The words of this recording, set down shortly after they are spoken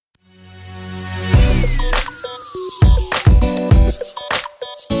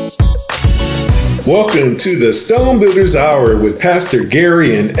Welcome to the Stone Builders Hour with Pastor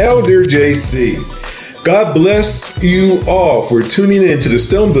Gary and Elder JC. God bless you all for tuning in to the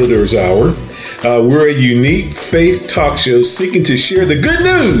Stone Builders Hour. We're a unique faith talk show seeking to share the good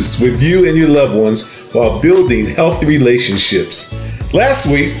news with you and your loved ones while building healthy relationships. Last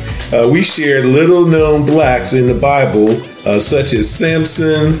week, we shared little-known blacks in the Bible, such as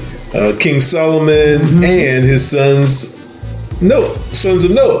Samson, King Solomon, and his sons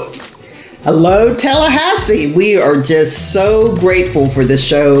of Noah. Hello, Tallahassee. We are just so grateful for the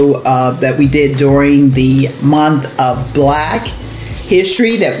show that we did during the month of Black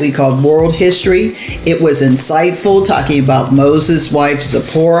History that we called World History. It was insightful, talking about Moses' wife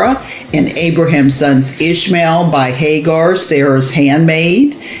Zipporah and Abraham's sons Ishmael by Hagar, Sarah's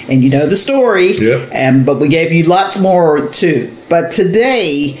handmaid. And you know the story. Yep. But we gave you lots more too. But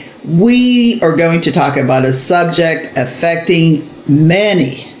today we are going to talk about a subject affecting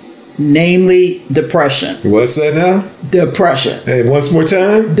many, namely depression. What's that now? Depression. Hey, once more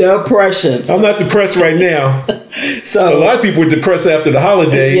time? Depression. I'm not depressed right now. So a lot of people are depressed after the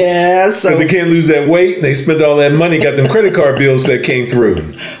holidays. Yeah, because they can't lose that weight and they spend all that money, got them credit card bills that came through.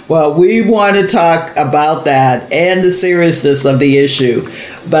 Well, we want to talk about that and the seriousness of the issue.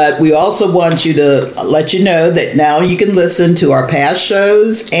 But we also want you to let you know that now you can listen to our past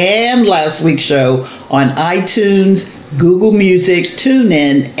shows and last week's show on iTunes, Google Music,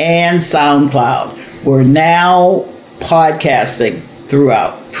 TuneIn, and SoundCloud. We're now podcasting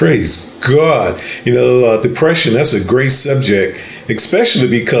throughout. Praise God. You know, depression, that's a great subject, especially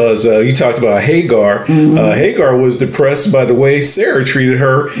because you talked about Hagar. Hagar was depressed by the way Sarah treated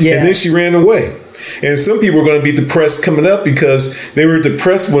her, and then she ran away. And some people are going to be depressed coming up because they were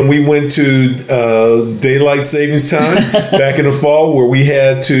depressed when we went to daylight savings time back in the fall, where we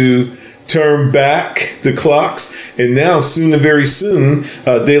had to turn back the clocks. And now soon and very soon,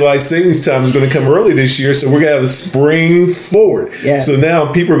 daylight savings time is going to come early this year. So we're going to have a spring forward. Yes. So now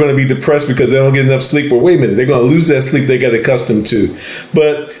people are going to be depressed because they don't get enough sleep. Or wait a minute, they're going to lose that sleep they got accustomed to.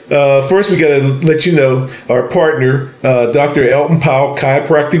 But first, we got to let you know our partner, Dr. Elton Powell,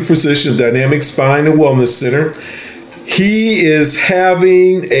 chiropractic physician, Dynamic Spine and Wellness Center. He is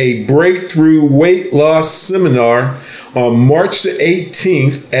having a breakthrough weight loss seminar on March the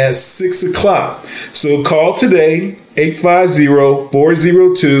 18th at 6 o'clock. So call today,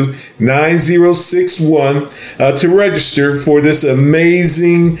 850-402-9061 to register for this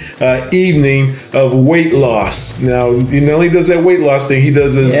amazing evening of weight loss. Now, he not only does that weight loss thing, he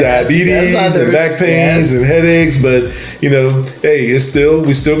does his diabetes and back pains and headaches, but you know, hey, we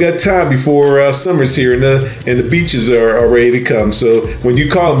still got time before summer's here and the beaches are ready to come. So when you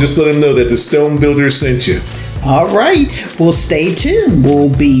call them, just let them know that the Stone Builders sent you. All right. Well, stay tuned.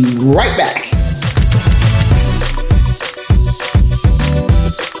 We'll be right back.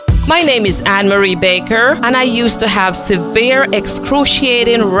 My name is Anne-Marie Baker, and I used to have severe,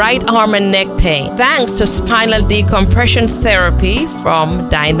 excruciating right arm and neck pain. Thanks to spinal decompression therapy from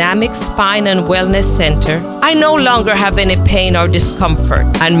Dynamic Spine and Wellness Center, I no longer have any pain or discomfort,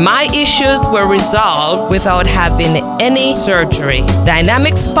 and my issues were resolved without having any surgery.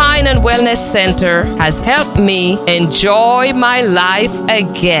 Dynamic Spine and Wellness Center has helped me enjoy my life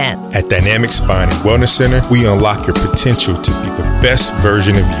again. At Dynamic Spine and Wellness Center, we unlock your potential to be the best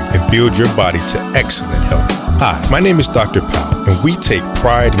version of you and build your body to excellent health. Hi, my name is Dr. Powell, and we take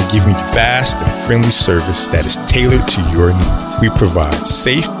pride in giving you fast and friendly service that is tailored to your needs. We provide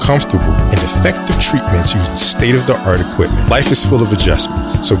safe, comfortable, and effective treatments using state-of-the-art equipment. Life is full of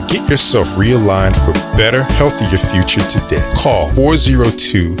adjustments, so get yourself realigned for a better, healthier future today. Call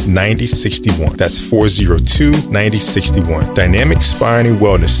 402-9061. That's 402-9061. Dynamic Spine and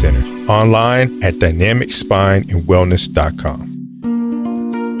Wellness Center. Online at dynamicspineandwellness.com.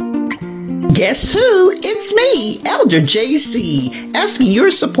 Guess who? It's me, Elder JC, asking your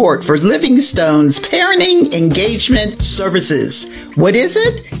support for Living Stone's Parenting Engagement Services. What is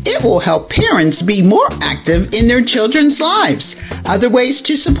it? It will help parents be more active in their children's lives. Other ways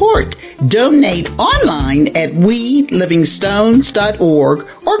to support: donate online at welivingstones.org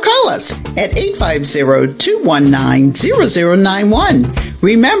or call us at 850-219-0091.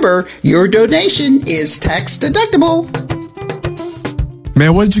 Remember, your donation is tax deductible.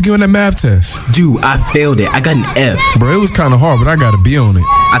 Man, what did you get on that math test? Dude, I failed it. I got an F. Bro, it was kind of hard, but I got a B on it.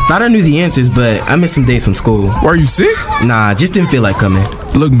 I thought I knew the answers, but I missed some days from school. Were you sick? Nah, just didn't feel like coming.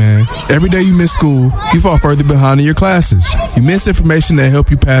 Look, man, every day you miss school, you fall further behind in your classes. You miss information that help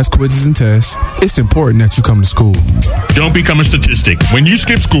you pass quizzes and tests. It's important that you come to school. Don't become a statistic. When you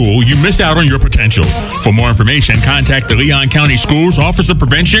skip school, you miss out on your potential. For more information, contact the Leon County Schools Office of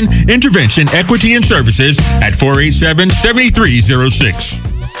Prevention, Intervention, Equity, and Services at 487-7306.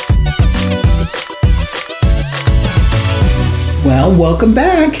 Well, welcome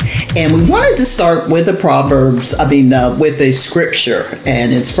back. And we wanted to start with with a scripture.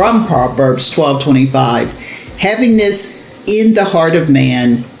 And it's from Proverbs 12:25. Heaviness in the heart of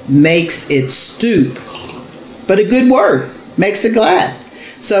man makes it stoop, but a good word makes it glad.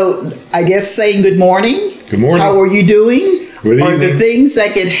 So I guess saying good morning. Good morning. How are you doing? Good Are the evening. things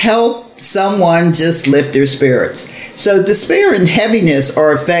that can help someone just lift their spirits. So despair and heaviness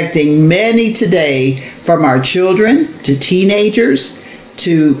are affecting many today, from our children to teenagers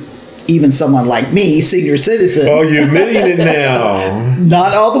to even someone like me, senior citizen. Oh, you're admitting it now.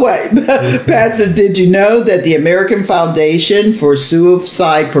 Not all the way. Pastor, did you know that the American Foundation for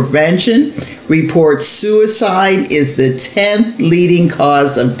Suicide Prevention reports suicide is the 10th leading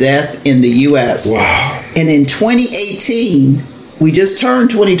cause of death in the U.S.? Wow. And in 2018, we just turned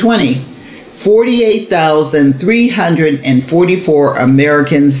 2020, 48,344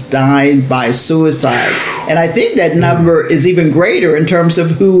 Americans died by suicide. And I think that number is even greater in terms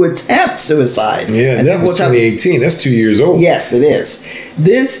of who attempt suicide. Yeah, that was 2018. That's 2 years old. Yes, it is.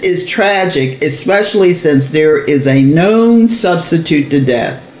 This is tragic, especially since there is a known substitute to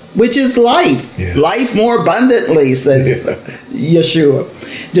death, which is life. Yes. Life more abundantly, says Yeshua.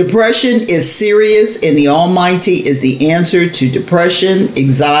 Depression is serious, and the Almighty is the answer to depression,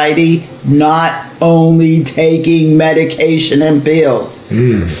 anxiety, not only taking medication and pills.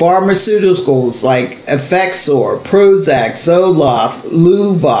 Pharmaceuticals like Effexor, Prozac, Zoloft,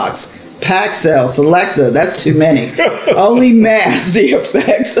 Luvox, Paxil, Celexa, that's too many, only mask the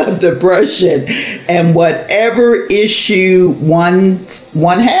effects of depression. And whatever issue one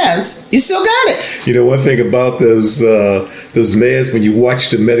has, you still got it. You know, one thing about those meds, when you watch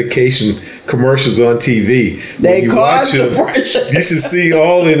the medication commercials on TV, they cause depression. You should see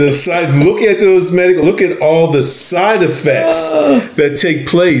all in the side. Look at those look at all the side effects that take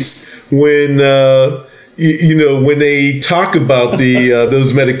place when when they talk about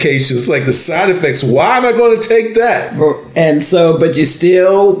those medications, like the side effects. Why am I going to take that? And so, but you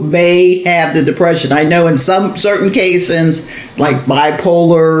still may have the depression. I know in some certain cases, like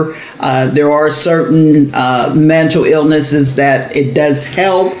bipolar, there are certain mental illnesses that it does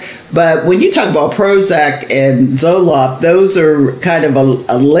help. But when you talk about Prozac and Zoloft, those are kind of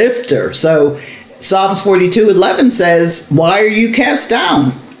a lifter. So Psalms 42:11 says, "Why are you cast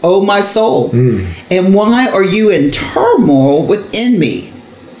down, O my soul? And why are you in turmoil within me?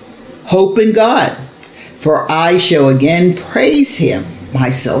 Hope in God, for I shall again praise him, my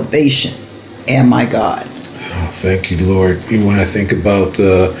salvation and my God." Oh, thank you, Lord. When I think about,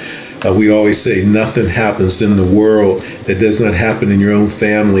 we always say nothing happens in the world that does not happen in your own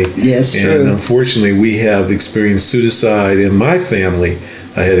family. Yes, and true. Unfortunately, we have experienced suicide in my family.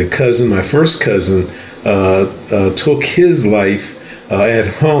 I had a cousin, my first cousin, took his life at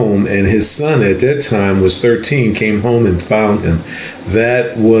home, and his son at that time was 13, came home and found him.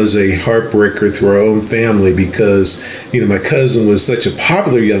 That was a heartbreaker through our own family because, my cousin was such a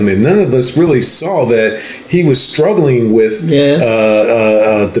popular young man. None of us really saw that he was struggling with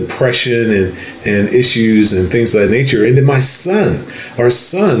depression and issues and things of that nature. And then our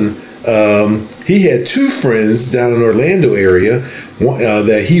son, he had two friends down in Orlando area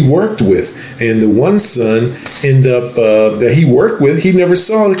that he worked with, and the one son that he worked with, he never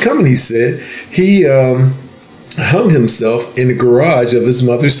saw it coming. He said he hung himself in the garage of his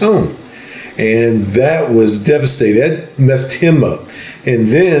mother's home, and that was devastating. That messed him up.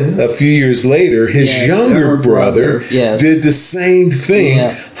 And then a few years later, his younger brother did the same thing,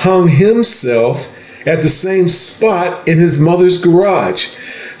 hung himself at the same spot in his mother's garage.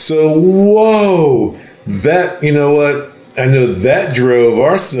 So, whoa, that, I know that drove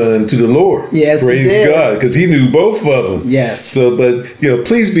our son to the Lord. Yes, praise God, because he knew both of them. Yes. So, but,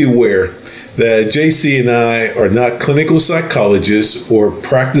 please be aware that JC and I are not clinical psychologists or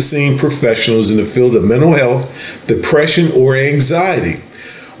practicing professionals in the field of mental health, depression, or anxiety.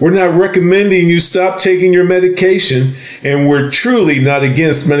 We're not recommending you stop taking your medication, and we're truly not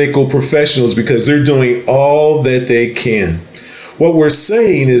against medical professionals because they're doing all that they can. What we're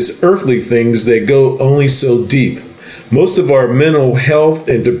saying is earthly things that go only so deep. Most of our mental health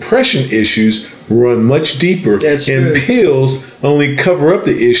and depression issues run much deeper, and pills only cover up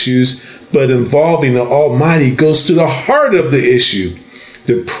the issues, but involving the Almighty goes to the heart of the issue.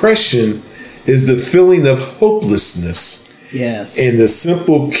 Depression is the feeling of hopelessness. Yes. And the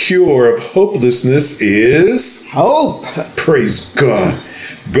simple cure of hopelessness is hope. Praise God.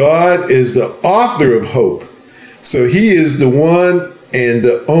 God is the author of hope. So he is the one and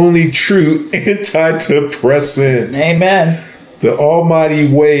the only true antidepressant. Amen. The almighty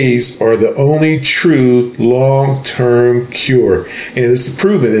ways are the only true long-term cure. And it's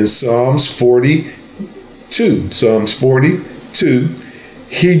proven in Psalms 42. Psalms 40, 2,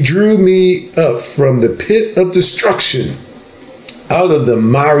 he drew me up from the pit of destruction, out of the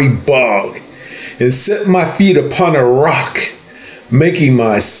miry bog, and set my feet upon a rock, making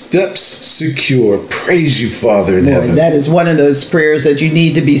my steps secure. Praise you, Father in heaven. That is one of those prayers that you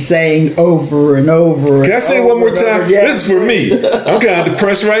need to be saying over and over. Can I say it one more time? Yes, this is for me. I'm kind of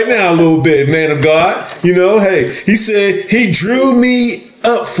depressed right now a little bit, man of God. Hey, he said he drew me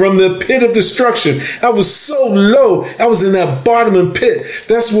up from the pit of destruction. I was so low. I was in that bottom pit.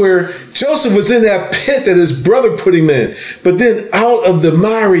 That's where Joseph was, in that pit that his brother put him in. But then out of the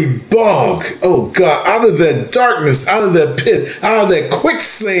miry bog, oh God, out of that darkness, out of that pit, out of that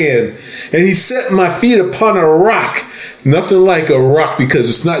quicksand. And he set my feet upon a rock. Nothing like a rock, because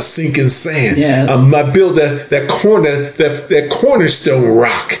it's not sinking sand. Yes. I built that cornerstone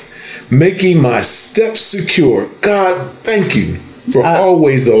rock, making my steps secure. God, thank you for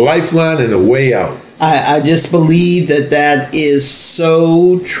always a lifeline and a way out. I just believe that is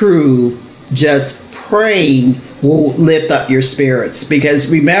so true. Just praying will lift up your spirits,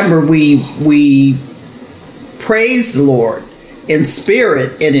 because remember, we praise the Lord in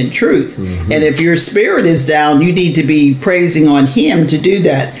spirit and in truth. Mm-hmm. And if your spirit is down, you need to be praising on Him to do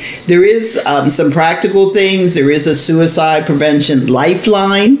that. There is some practical things. There is a suicide prevention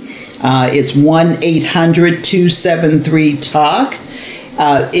lifeline. It's 1-800-273-TALK.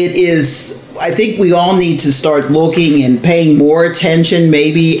 It is, I think we all need to start looking and paying more attention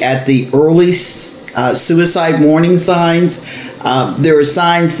maybe at the early suicide warning signs. There are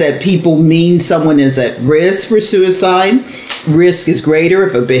signs that people mean someone is at risk for suicide. Risk is greater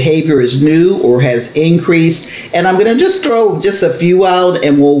if a behavior is new or has increased. And I'm going to just throw just a few out,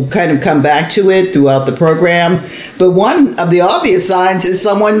 and we'll kind of come back to it throughout the program. But one of the obvious signs is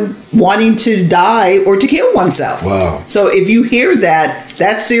someone wanting to die or to kill oneself. Wow. So if you hear that,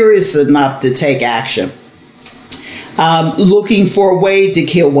 that's serious enough to take action. Looking for a way to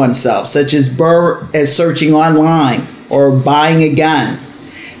kill oneself, such as searching online or buying a gun.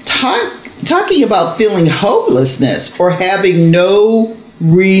 Talking about feeling hopelessness or having no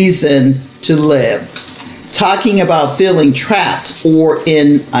reason to live. Talking about feeling trapped or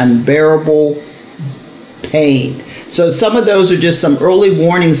in unbearable pain. So some of those are just some early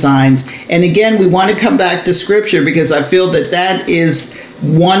warning signs. And again, we want to come back to Scripture, because I feel that is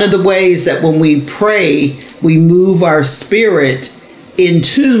one of the ways that when we pray, we move our spirit in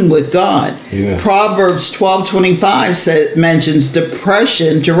tune with God. Yeah. Proverbs 12:25 mentions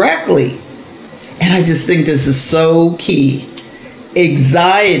depression directly. And I just think this is so key.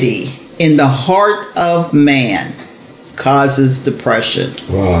 Anxiety in the heart of man causes depression.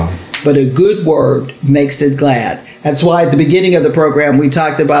 Wow. But a good word makes it glad. That's why at the beginning of the program we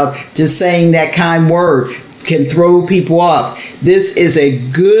talked about just saying that kind word can throw people off. This is a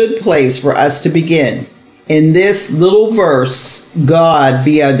good place for us to begin. In this little verse, God,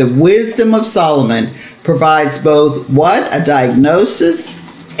 via the wisdom of Solomon, provides both a diagnosis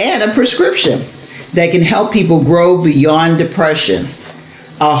and a prescription that can help people grow beyond depression.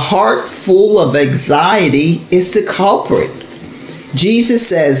 A heart full of anxiety is the culprit. Jesus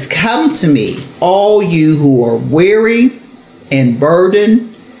says, "Come to me, all you who are weary and burdened,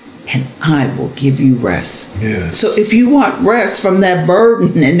 and I will give you rest." Yes. So if you want rest from that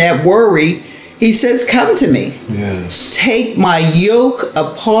burden and that worry, He says, "Come to me." Yes. "Take my yoke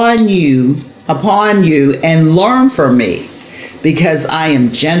upon you and learn from me, because I am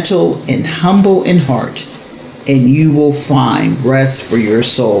gentle and humble in heart, and you will find rest for your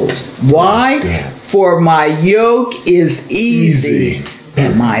souls." Why? Yeah. "For my yoke is easy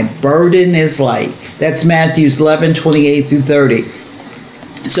and my burden is light." That's Matthew 11:28-30.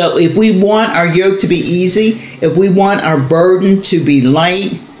 So if we want our yoke to be easy, if we want our burden to be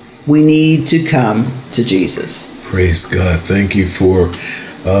light, we need to come to Jesus. Praise God. Thank you for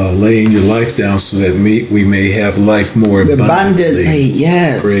laying your life down so that we may have life more abundantly.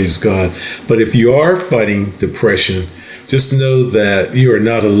 Yes. Praise God. But if you are fighting depression, just know that you are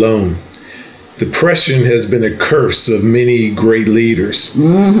not alone. Depression has been a curse of many great leaders.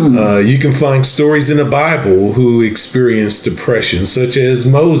 Mm-hmm. You can find stories in the Bible who experienced depression, such as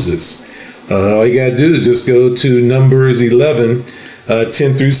Moses. All you got to do is just go to Numbers 11,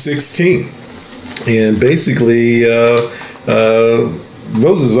 10 through 16. And basically,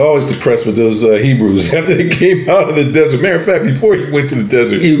 Moses was always depressed with those Hebrews after they came out of the desert. Matter of fact, before he went to the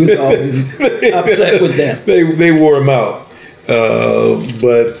desert, he was always upset with them. They wore him out.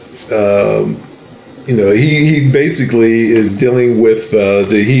 He basically is dealing with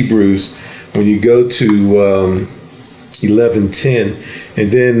the Hebrews when you go to 11:10. And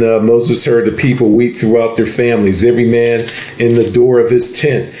then Moses heard the people weep throughout their families, every man in the door of his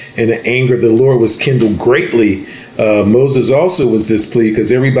tent. And the anger of the Lord was kindled greatly Moses also was displeased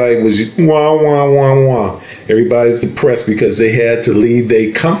because everybody was wah, wah, wah, wah. Everybody's depressed because they had to leave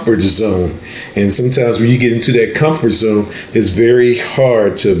their comfort zone. And sometimes when you get into that comfort zone, it's very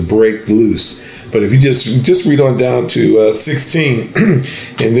hard to break loose. But if you just read on down to 16,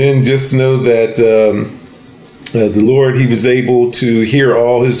 and then just know that the Lord, he was able to hear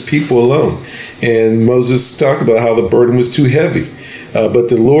all his people alone. And Moses talked about how the burden was too heavy. But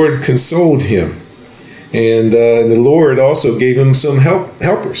the Lord consoled him. And the Lord also gave him some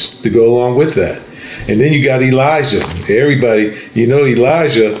helpers to go along with that. And then you got Elijah. Everybody,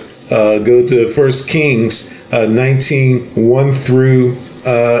 Elijah, go to 1 Kings 19, 1 through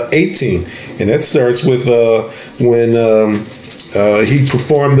 18. And that starts with when he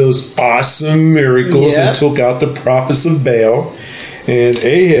performed those awesome miracles and took out the prophets of Baal. And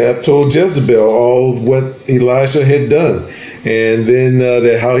Ahab told Jezebel all of what Elisha had done. And then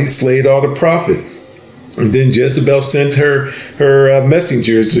how he slayed all the prophets. And then Jezebel sent her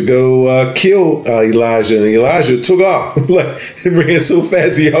messengers to go kill Elijah, and Elijah took off. He ran so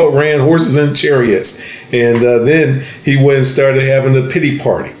fast he outran horses and chariots. And then he went and started having a pity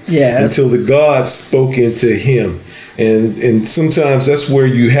party until the gods spoke into him. And sometimes that's where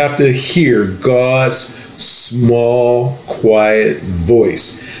you have to hear God's small, quiet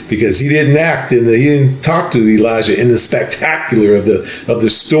voice. Because he didn't he didn't talk to Elijah in the spectacular of the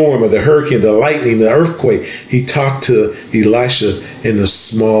storm, of the hurricane, the lightning, the earthquake. He talked to Elisha in a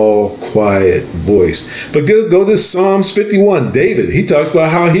small, quiet voice. But go to Psalms 51. David, he talks about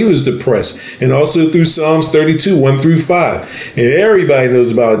how he was depressed, and also through Psalms 32, 1 through 5. And everybody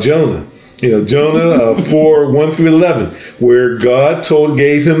knows about Jonah. Jonah 4, 1 through 11, where God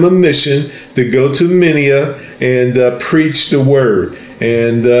gave him a mission to go to Nineveh and preach the word.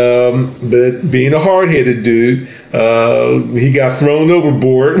 And but being a hard-headed dude, he got thrown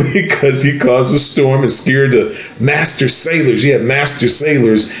overboard because he caused a storm and scared the master sailors. He had master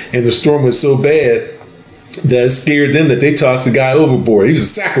sailors, and the storm was so bad that it scared them that they tossed the guy overboard. He was a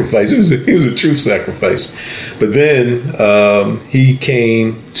sacrifice. He was a true sacrifice. But then he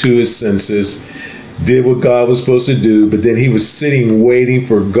came to his senses, did what God was supposed to do, but then he was sitting waiting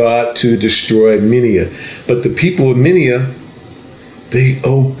for God to destroy Nineveh. But the people of Nineveh, they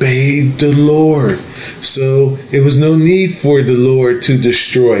obeyed the Lord. So there was no need for the Lord to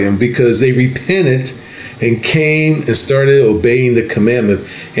destroy them because they repented and came and started obeying the commandment.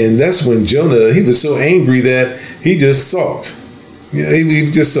 And that's when Jonah, he was so angry that he just sulked. He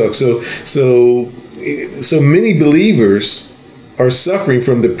just sulked. So many believers are suffering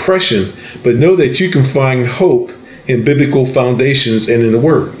from depression, but know that you can find hope in biblical foundations and in the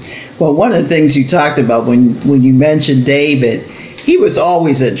Word. Well, one of the things you talked about when you mentioned David, he was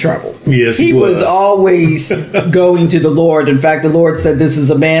always in trouble. Yes, he was always going to the Lord. In fact, the Lord said, "This is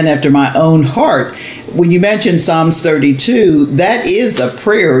a man after my own heart." When you mentioned Psalms 32, that is a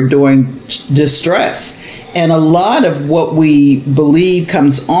prayer during distress. And a lot of what we believe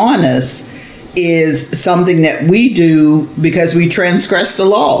comes on us is something that we do because we transgress the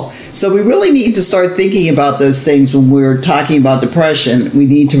law. So we really need to start thinking about those things when we're talking about depression. We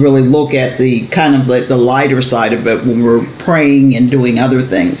need to really look at the kind of like the lighter side of it when we're praying and doing other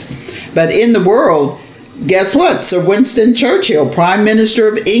things. But in the world, guess what? Sir Winston Churchill, Prime Minister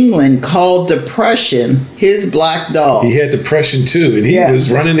of England, called depression his black dog. He had depression too, and he was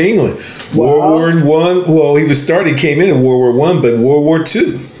running England. World War I, well, he came in World War I, but World War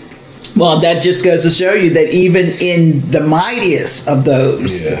II. Well, that just goes to show you that even in the mightiest of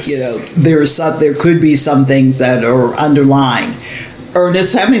those, there could be some things that are underlying.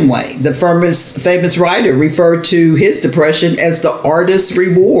 Ernest Hemingway, the famous writer, referred to his depression as the artist's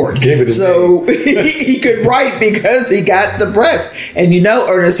reward. So he could write because he got depressed. And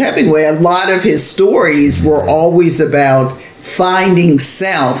Ernest Hemingway, a lot of his stories were always about finding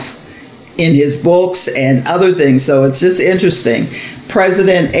self in his books and other things. So it's just interesting.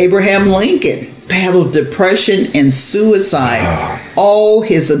 President Abraham Lincoln battled depression and suicide all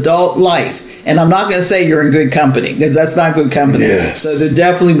his adult life. And I'm not going to say you're in good company, because that's not good company. Yes. So there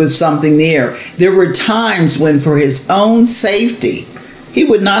definitely was something there. There were times when, for his own safety, he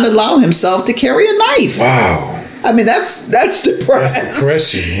would not allow himself to carry a knife. Wow. I mean, that's depressing. That's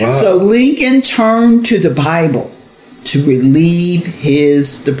depression. Wow. So Lincoln turned to the Bible to relieve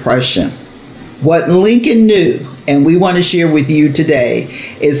his depression. What Lincoln knew, and we want to share with you today,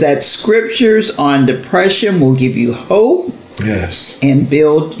 is that scriptures on depression will give you hope and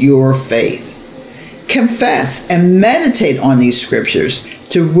build your faith. Confess and meditate on these scriptures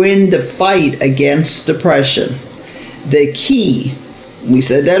to win the fight against depression. The key, we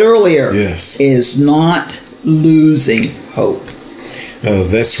said that earlier, is not losing hope. Oh,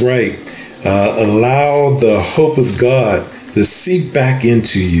 that's right. Allow the hope of God to seep back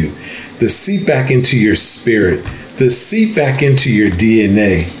into you, to seep back into your spirit, to seep back into your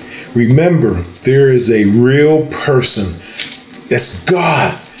DNA. Remember, there is a real person. That's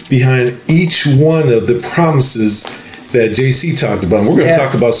God behind each one of the promises that JC talked about. And we're going to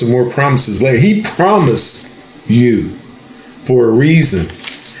talk about some more promises later. He promised you for a reason,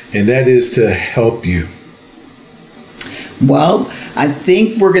 and that is to help you. Well, I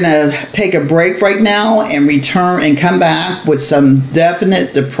think we're going to take a break right now and return and come back with some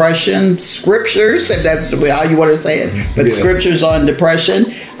definite depression scriptures, if that's how you want to say it, but scriptures on depression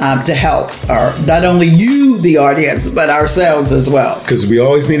to help not only you, the audience, but ourselves as well. Because we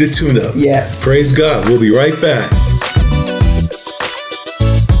always need a tune-up. Yes. Praise God. We'll be right back.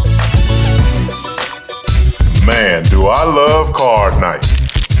 Man, do I love card night.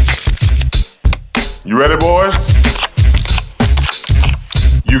 You ready, boys?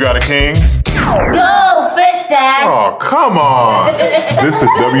 You got a king? Go, fish dad! Oh, come on! This is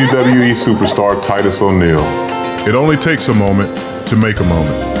WWE superstar Titus O'Neil. It only takes a moment to make a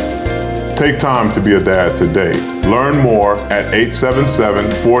moment. Take time to be a dad today. Learn more at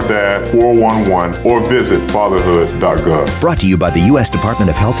 877-4DAD-411 or visit fatherhood.gov. Brought to you by the U.S. Department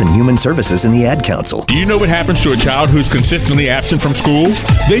of Health and Human Services and the Ad Council. Do you know what happens to a child who's consistently absent from school?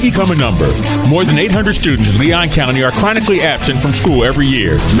 They become a number. More than 800 students in Leon County are chronically absent from school every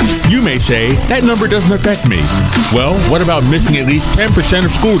year. You may say, that number doesn't affect me. Well, what about missing at least 10%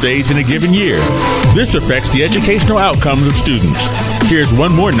 of school days in a given year? This affects the educational outcomes of students. Here's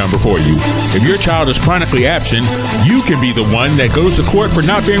one more number for you. If your child is chronically absent, you can be the one that goes to court for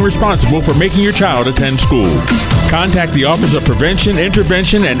not being responsible for making your child attend school. Contact the Office of Prevention,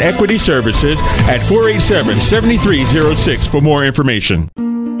 Intervention, and Equity Services at 487-7306 for more information.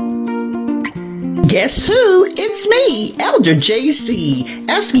 Guess who? It's me, Elder JC,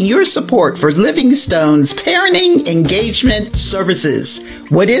 asking your support for Livingstone's Parenting Engagement Services.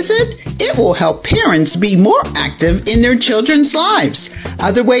 What is it? It will help parents be more active in their children's lives.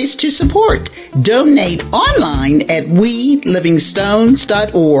 Other ways to support: donate online at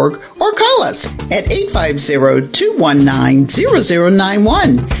welivingstones.org or call us at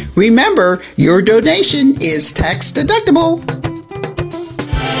 850-219-0091. Remember, your donation is tax deductible.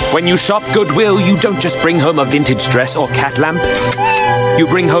 When you shop Goodwill, you don't just bring home a vintage dress or cat lamp. You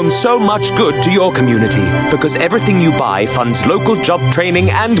bring home so much good to your community because everything you buy funds local job training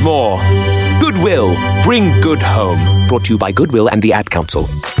and more. Goodwill. Bring good home. Brought to you by Goodwill and the Ad Council.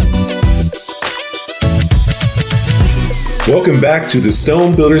 Welcome back to the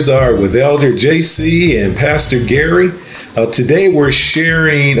Stone Builders Hour with Elder JC and Pastor Gary. Today we're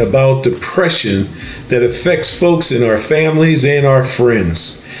sharing about depression that affects folks in our families and our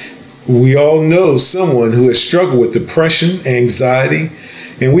friends. We all know someone who has struggled with depression, anxiety,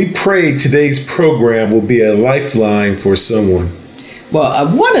 and we pray today's program will be a lifeline for someone. Well, I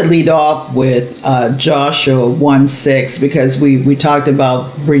want to lead off with Joshua 1:6 because we talked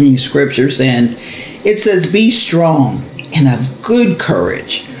about bringing scriptures in. It says, "Be strong and of good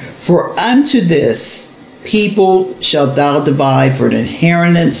courage, for unto this people shalt thou divide for an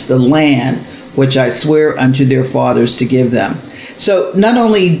inheritance the land which I swear unto their fathers to give them." So not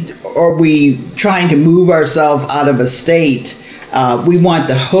only are we trying to move ourselves out of a state, we want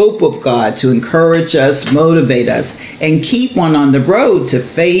the hope of God to encourage us, motivate us, and keep one on the road to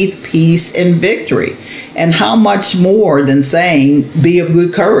faith, peace, and victory. And how much more than saying, be of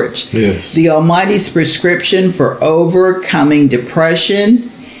good courage. Yes. The Almighty's prescription for overcoming depression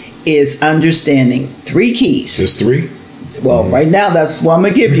is understanding 3 keys. There's 3? Well, right now, that's what I'm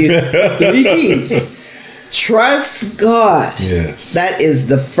going to give you. 3 keys. Trust God. Yes. That is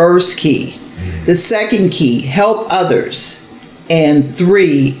the first key. The second key, help others. And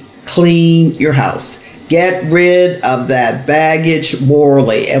 3, clean your house. Get rid of that baggage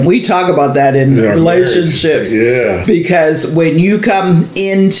morally. And we talk about that in relationships. Yeah. Because when you come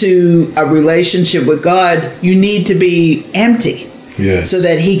into a relationship with God, you need to be empty. Yes. So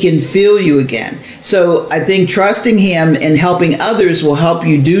that He can fill you again. So I think trusting Him and helping others will help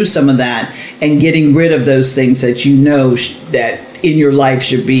you do some of that and getting rid of those things that you know that in your life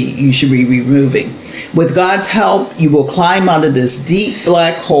you should be removing. With God's help, you will climb out of this deep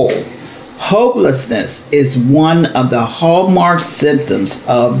black hole. Hopelessness is one of the hallmark symptoms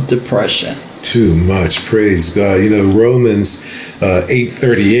of depression. Too much. Praise God. You know, Romans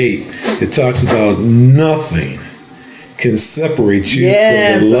 8:38, it talks about nothing can separate you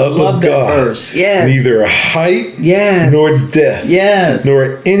from the love of God. Yes. Neither height nor depth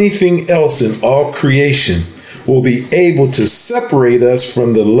nor anything else in all creation will be able to separate us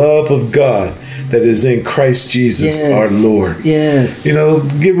from the love of God that is in Christ Jesus, our Lord. Yes.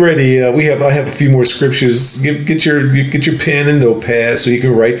 Get ready. I have a few more scriptures. Get your pen and notepad so you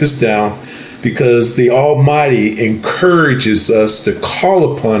can write this down, because the Almighty encourages us to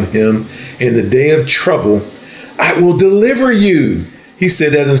call upon Him in the day of trouble. I will deliver you. He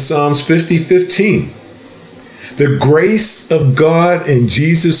said that in Psalms 50:15. The grace of God in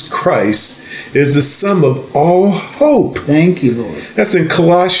Jesus Christ is the sum of all hope. Thank you, Lord. That's in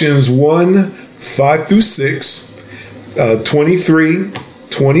Colossians 1:5-6, 23,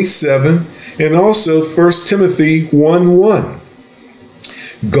 27, and also 1 Timothy 1:1.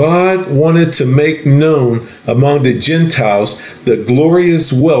 God wanted to make known among the Gentiles the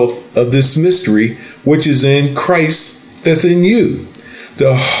glorious wealth of this mystery, which is in Christ, that's in you.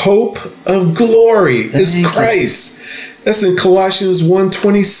 The hope of glory is Christ. That's in Colossians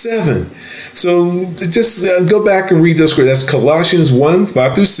 1:27. So just go back and read those. That's Colossians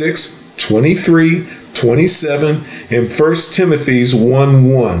 1:5-6, 23, 27, and 1 Timothy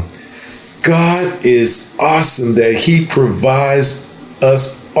 1:1. God is awesome that He provides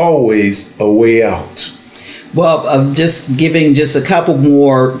us always a way out. Well, just giving just a couple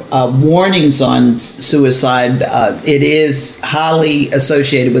more warnings on suicide. It is highly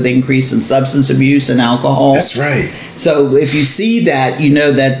associated with increase in substance abuse and alcohol. That's right. So if you see that, you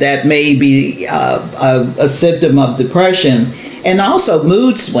know that may be a symptom of depression. And also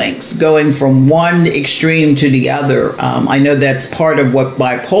mood swings, going from one extreme to the other. I know that's part of what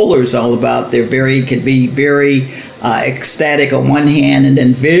bipolar is all about. Could be very ecstatic on one hand and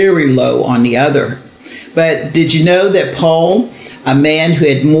then very low on the other. But did you know that Paul, a man who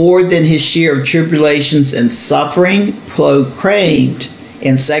had more than his share of tribulations and suffering, proclaimed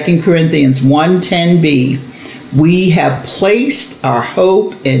in 2 Corinthians 1:10b, we have placed our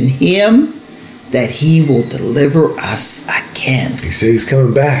hope in Him that He will deliver us again. He said He's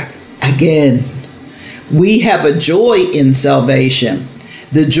coming back. Again. We have a joy in salvation.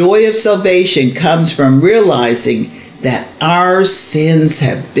 The joy of salvation comes from realizing that our sins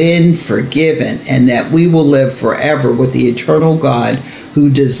have been forgiven and that we will live forever with the eternal God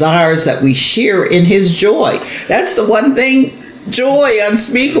who desires that we share in His joy. That's the one thing, joy,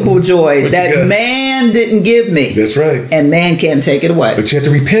 unspeakable joy, that man didn't give me. That's right. And man can't take it away. But you have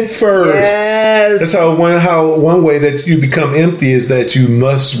to repent first. Yes. That's how one way that you become empty is that you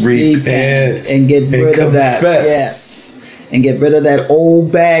must repent and get rid of that. Yes. And get rid of that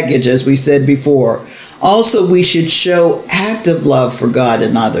old baggage, as we said before. Also, we should show active love for God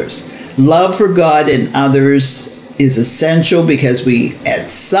and others. Love for God and others is essential because we, at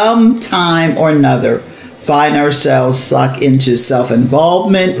some time or another, find ourselves sucked into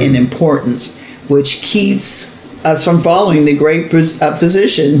self-involvement and importance, which keeps us from following the great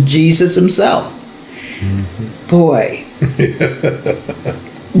physician, Jesus Himself. Boy.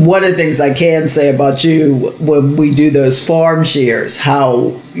 One of the things I can say about you when we do those farm shares,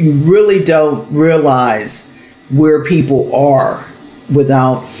 how you really don't realize where people are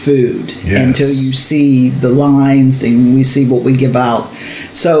without food until you see the lines and we see what we give out.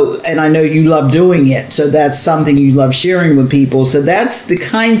 So, and I know you love doing it, so that's something you love sharing with people. So that's the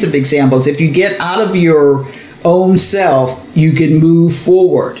kinds of examples. If you get out of your own self, you can move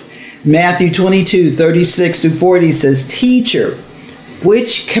forward. Matthew 22:36-40 says, "Teacher,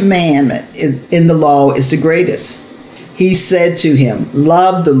 which commandment in the law is the greatest?" He said to him,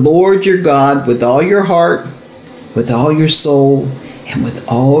 "Love the Lord your God with all your heart, with all your soul, and with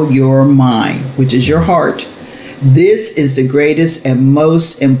all your mind," which is your heart. "This is the greatest and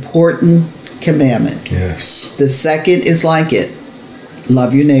most important commandment." Yes. "The second is like it.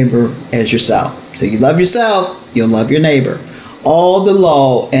 Love your neighbor as yourself." So you love yourself, you'll love your neighbor. "All the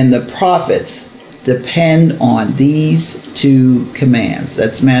law and the prophets depend on these two commands."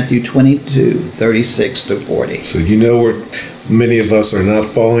 That's Matthew 22:36-40. So where many of us are not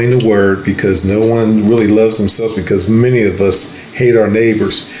following the word because no one really loves themselves, because many of us hate our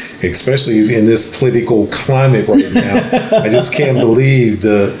neighbors, especially in this political climate right now. I just can't believe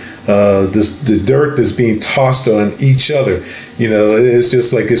the dirt that's being tossed on each other. It's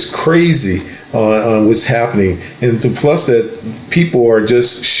just like it's crazy on what's happening, and plus that people are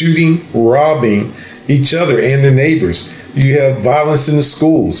just shooting, robbing each other and their neighbors. You have violence in the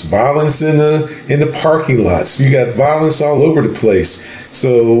schools, violence in the parking lots. You got violence all over the place.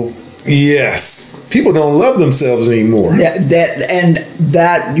 So yes, people don't love themselves anymore.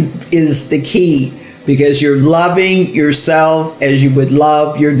 That is the key, because you're loving yourself as you would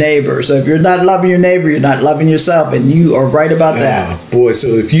love your neighbor. So if you're not loving your neighbor, you're not loving yourself, and you are right about that. Boy, so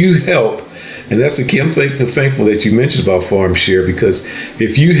if you help. And that's the key. I'm thankful that you mentioned about Farm Share, because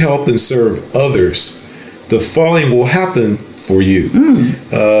if you help and serve others, the following will happen for you.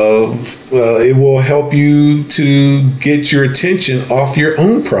 it will help you to get your attention off your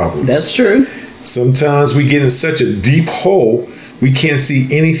own problems. That's true. Sometimes we get in such a deep hole, we can't see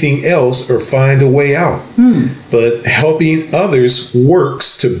anything else or find a way out. But helping others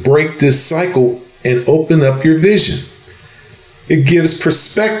works to break this cycle and open up your vision. It gives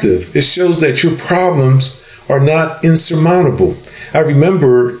perspective. It shows that your problems are not insurmountable. I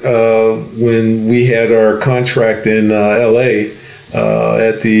remember when we had our contract in LA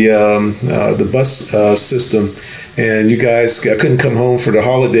at the bus system, and you guys couldn't come home for the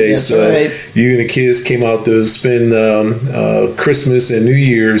holidays. That's right. You and the kids came out to spend Christmas and New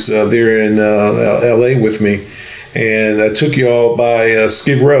Year's there in LA with me. And I took you all by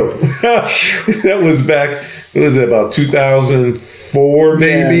Skid Row. That was back, it was about 2004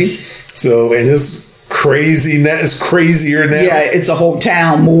 maybe. Yes. So, and it's crazy now. It's crazier now. Yeah, it's a whole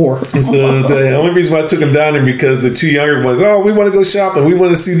town more. It's the only reason why I took them down there because the two younger ones, we want to go shopping. We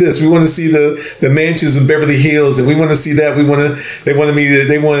want to see this. We want to see the mansions in Beverly Hills, and we want to see that. They want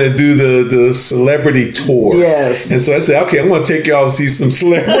to do the celebrity tour. Yes. And so I said, okay, I'm going to take y'all to see some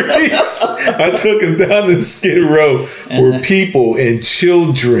celebrities. I took them down to Skid Row where people and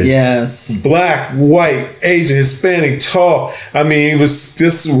children, black, white, Asian, Hispanic, tall. I mean, it was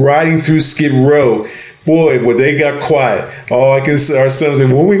just riding through Skid Row. Boy, when they got quiet, all I can say, our son said,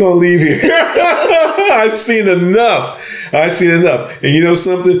 when are we going to leave here? I've seen enough. And you know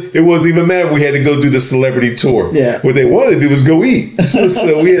something? It wasn't even matter. We had to go do the celebrity tour. Yeah. What they wanted to do was go eat.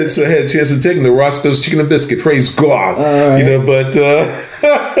 So we had a chance to take them to Roscoe's Chicken and Biscuit. Praise God. Right. You know, but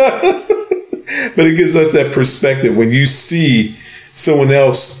but it gives us that perspective. When you see someone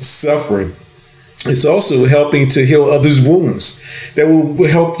else suffering, it's also helping to heal others' wounds. That will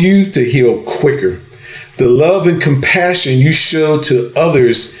help you to heal quicker. The love and compassion you show to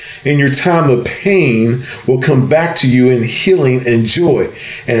others in your time of pain will come back to you in healing and joy.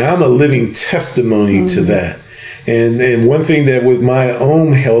 And I'm a living testimony to that. And one thing that with my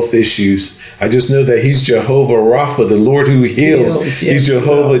own health issues, I just know that he's Jehovah Rapha, the Lord who heals. He's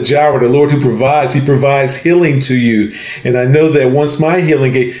Jehovah Jireh, the Lord who provides. He provides healing to you. And I know that once my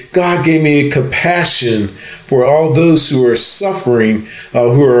healing God gave me a compassion for all those who are suffering,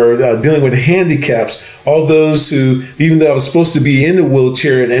 who are dealing with handicaps, all those who, even though I was supposed to be in the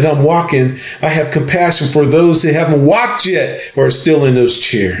wheelchair and I'm walking, I have compassion for those who haven't walked yet or are still in those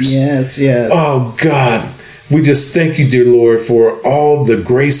chairs. Yes. Oh, God. We just thank you, dear Lord, for all the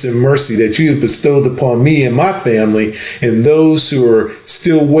grace and mercy that you have bestowed upon me and my family and those who are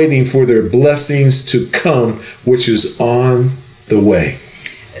still waiting for their blessings to come, which is on the way.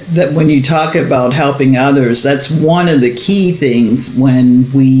 That when you talk about helping others, that's one of the key things when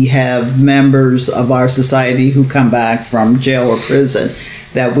we have members of our society who come back from jail or prison,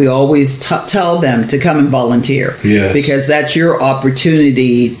 that we always tell them to come and volunteer. Yes. Because that's your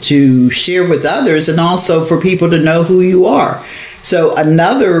opportunity to share with others and also for people to know who you are. So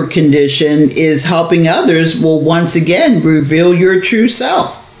another condition is helping others will once again reveal your true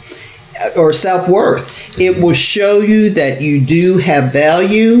self or self-worth. It will show you that you do have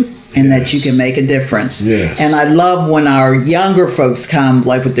value and that you can make a difference. Yes. And I love when our younger folks come,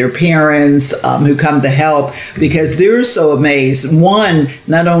 like with their parents who come to help, because they're so amazed. One,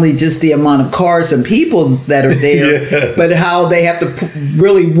 not only just the amount of cars and people that are there, but how they have to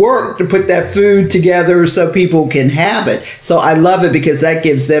really work to put that food together so people can have it. So I love it because that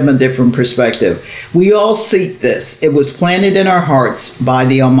gives them a different perspective. We all seek this. It was planted in our hearts by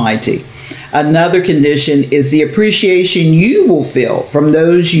the Almighty. Another condition is the appreciation you will feel from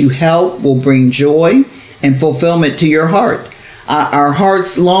those you help will bring joy and fulfillment to your heart. Our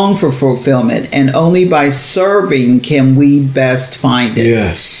hearts long for fulfillment, and only by serving can we best find it.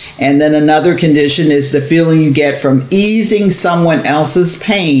 Yes. And then another condition is the feeling you get from easing someone else's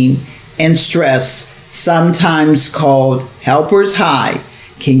pain and stress, sometimes called helper's high,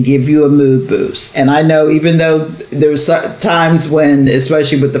 can give you a mood boost. And I know even though there's times when,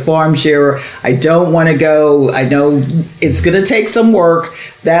 especially with the farm sharer, I don't want to go, I know it's going to take some work.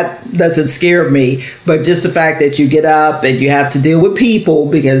 That doesn't scare me. But just the fact that you get up and you have to deal with people,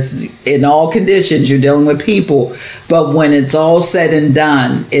 because in all conditions you're dealing with people. But when it's all said and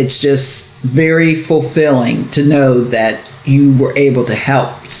done, it's just very fulfilling to know that you were able to help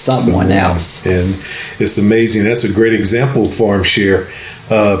someone else. And it's amazing. That's a great example, Farm Share,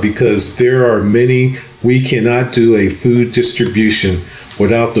 because there are many, we cannot do a food distribution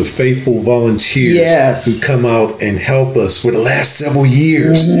without the faithful volunteers who come out and help us for the last several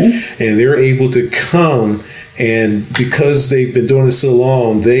years. And they're able to come And because they've been doing it so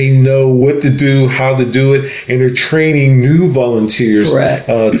long, they know what to do, how to do it, and they're training new volunteers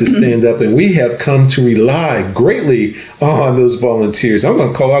to stand up. And we have come to rely greatly on those volunteers. I'm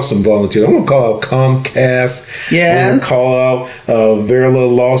going to call out some volunteers. I'm going to call out Comcast. Yes. I'm going to call out Verla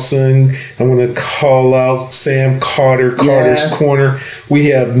Lawson. I'm going to call out Sam Carter, Carter's Corner. We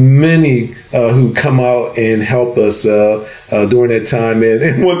have many who come out and help us during that time.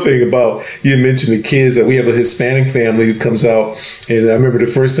 And one thing about, you mentioned the kids, that we have a Hispanic family who comes out. And I remember the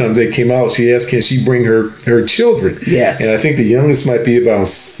first time they came out, she asked, can she bring her children? Yes. And I think the youngest might be about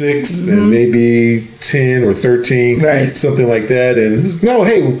 6 and maybe 10 or 13, something like that. And no,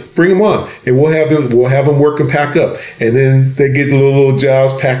 hey, bring them on, and we'll have them work and pack up. And then they get little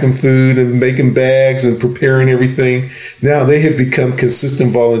jobs packing food and making bags and preparing everything. Now they have become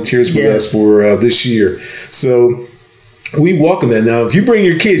consistent volunteers with us for this year. So we welcome that. Now, if you bring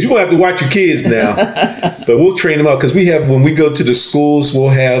your kids, you're going to have to watch your kids now. But we'll train them out, because when we go to the schools, we'll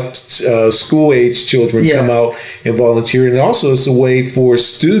have school-age children come out and volunteer. And also it's a way for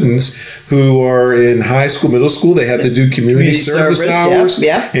students who are in high school, middle school, they have to do community service hours.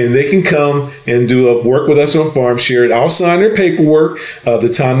 And they can come and work with us on Farm Share. I'll sign their paperwork the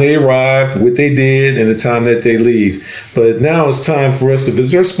time they arrive, what they did, and the time that they leave. But now it's time for us to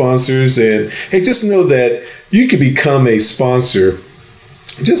visit our sponsors. And hey, just know that you can become a sponsor.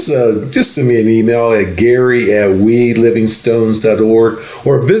 Just send me an email at gary@welivingstones.org,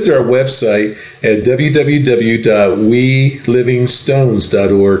 or visit our website at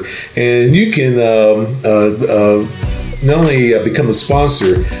www.welivingstones.org. And you can not only become a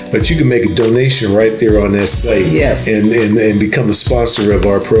sponsor, but you can make a donation right there on that site. Yes. And become a sponsor of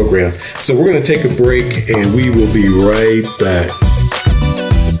our program. So we're going to take a break, and we will be right back.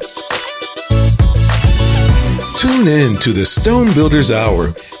 Tune in to the Stone Builders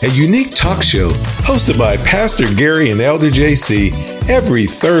Hour, a unique talk show hosted by Pastor Gary and Elder JC every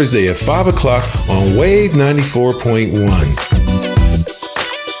Thursday at 5 o'clock on Wave 94.1.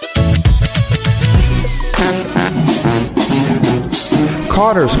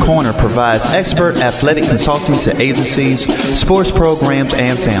 Carter's Corner provides expert athletic consulting to agencies, sports programs,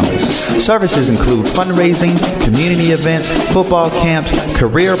 and families. Services include fundraising, community events, football camps,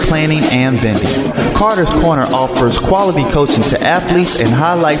 career planning, and vending. Carter's Corner offers quality coaching to athletes and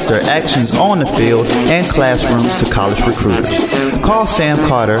highlights their actions on the field and classrooms to college recruiters. Call Sam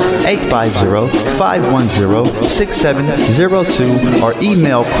Carter 850-510-6702 or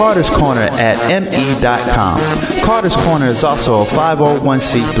email carterscorner@me.com. Carter's Corner is also a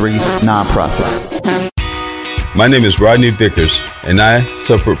 501c3 nonprofit. My name is Rodney Vickers, and I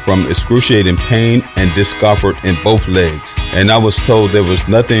suffered from excruciating pain and discomfort in both legs, and I was told there was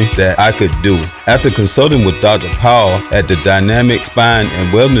nothing that I could do. After consulting with Dr. Powell at the Dynamic Spine and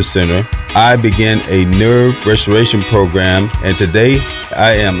Wellness Center, I began a nerve restoration program, and today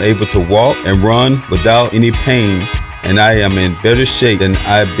I am able to walk and run without any pain, and I am in better shape than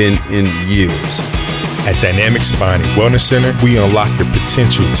I've been in years. At Dynamic Spine and Wellness Center, we unlock your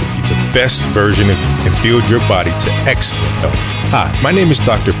potential to be the best version of you and build your body to excellent health. Hi, my name is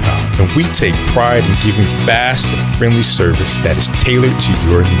Dr. Powell, and we take pride in giving you fast and friendly service that is tailored to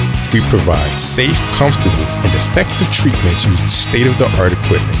your needs. We provide safe, comfortable, and effective treatments using state-of-the-art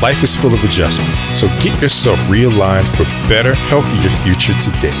equipment. Life is full of adjustments, so get yourself realigned for better, healthier future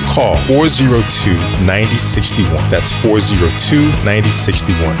today. Call 402-9061. That's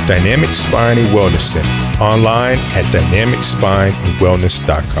 402-9061. Dynamic Spine and Wellness Center. Online at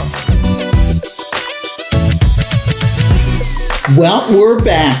dynamicspineandwellness.com. Well, we're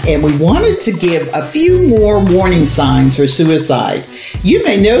back, and we wanted to give a few more warning signs for suicide. You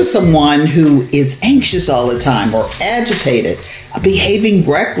may know someone who is anxious all the time or agitated, behaving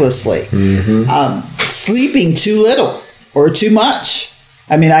recklessly, sleeping too little or too much.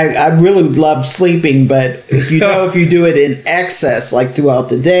 I mean, I really love sleeping, but if you do it in excess, like throughout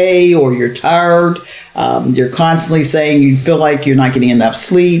the day, or you're tired, you're constantly saying you feel like you're not getting enough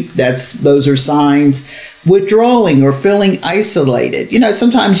sleep, those are signs. Withdrawing or feeling isolated. You know,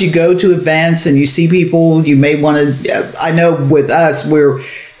 sometimes you go to events and you see people, you may want to, I know with us, we're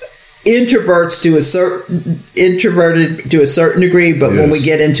introverted to a certain degree, but when we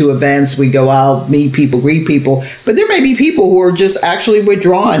get into events, we go out, meet people, greet people. But there may be people who are just actually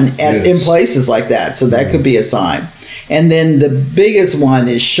withdrawn in places like that. So that could be a sign. And then the biggest one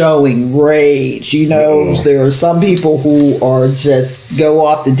is showing rage. You know, there are some people who are just go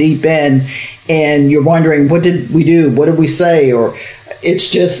off the deep end, and you're wondering, what did we do? What did we say? Or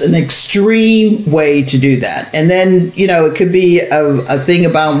it's just an extreme way to do that. And then, it could be a thing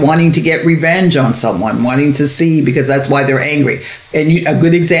about wanting to get revenge on someone, wanting to see, because that's why they're angry. And a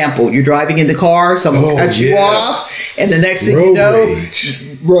good example, you're driving in the car, someone cuts you off, and the next thing you know,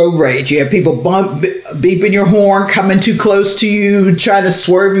 road rage. You have people beeping your horn, coming too close to you, trying to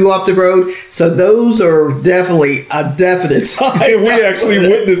swerve you off the road. So those are definitely a definite sign. We actually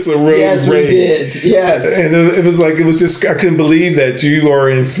witnessed a road rage. Yes, we did. Yes. And it was just, I couldn't believe that you are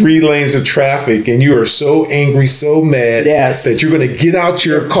in 3 lanes of traffic and you are so angry, so mad that you're going to get out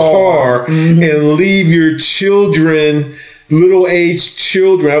your car and leave your children, little age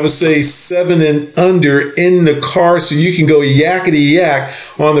children, I would say 7 and under, in the car so you can go yakety yak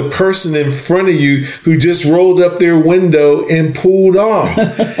on the person in front of you who just rolled up their window and pulled off.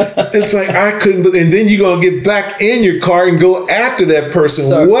 It's like, I couldn't, and then you're going to get back in your car and go after that person.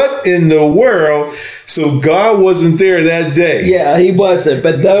 So, what in the world? So God wasn't there that day. Yeah, he wasn't.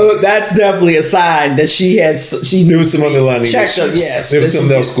 But that's definitely a sign that there was some underlying issues. There was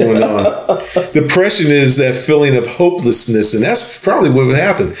something else going on. Depression is that feeling of hopelessness. And that's probably what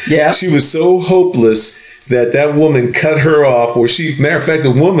happened. Yeah. She was so hopeless that woman cut her off. Matter of fact,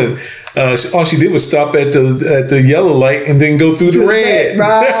 the woman, all she did was stop at the yellow light and then go through the red.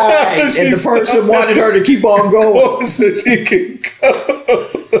 Right. And the person wanted her to keep on going. So she could go.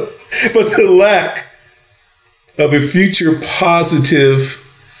 But the lack of a future positive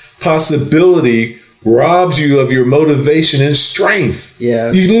possibility robs you of your motivation and strength.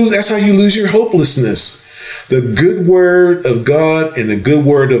 Yeah. That's how you lose your hopelessness. The good word of God and the good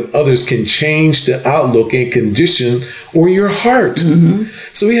word of others can change the outlook and condition or your heart.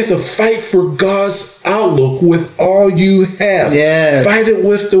 So we have to fight for God's outlook with all you have. Yes. Fight it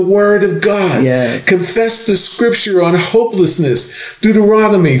with the word of God. Yes. Confess the scripture on hopelessness.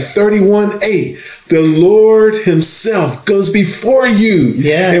 Deuteronomy 31:8. The Lord himself goes before you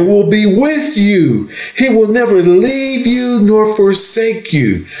and will be with you. He will never leave you nor forsake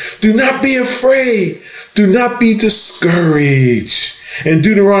you. Do not be afraid. Do not be discouraged. And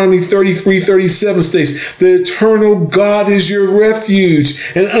Deuteronomy 33:37 states, the eternal God is your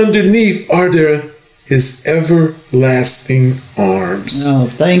refuge, and underneath are his everlasting arms. Oh,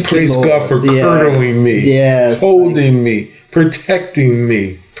 thank you, Praise Lord. God for cuddling me, holding me, protecting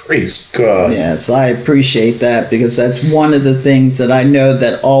me. Praise God. Yes, I appreciate that, because that's one of the things that I know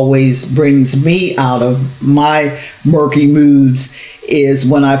that always brings me out of my murky moods, is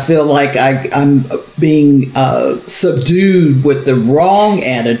when I feel like I'm being subdued with the wrong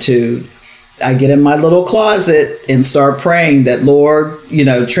attitude. I get in my little closet and start praying that, Lord,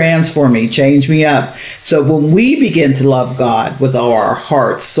 transform me, change me up. So when we begin to love God with all our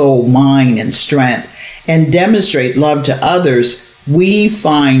heart, soul, mind, and strength, and demonstrate love to others, we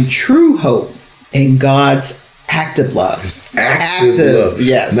find true hope in God's active love. It's active love.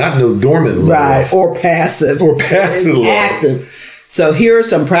 Yes. Not no dormant love. Right. Or passive. Or passive love. Active. So here are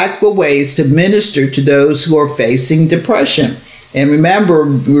some practical ways to minister to those who are facing depression. And remember,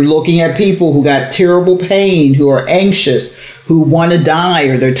 we're looking at people who got terrible pain, who are anxious, who want to die,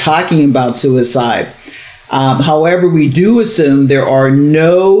 or they're talking about suicide. However, we do assume there are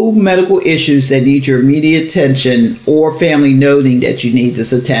no medical issues that need your immediate attention, or family noting that you need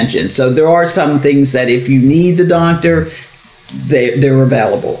this attention. So there are some things that if you need the doctor, they're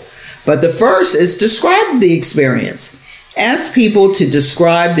available. But the first is describe the experience. Ask people to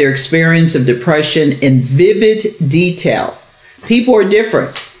describe their experience of depression in vivid detail. People are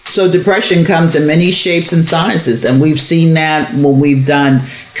different. So depression comes in many shapes and sizes, and we've seen that when we've done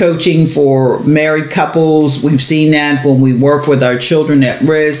coaching for married couples. We've seen that when we work with our children at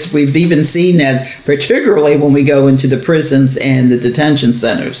risk. We've even seen that particularly when we go into the prisons and the detention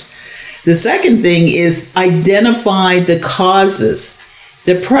centers. The second thing is identify the causes.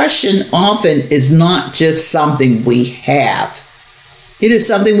 Depression often is not just something we have. It is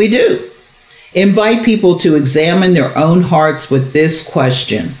something we do. Invite people to examine their own hearts with this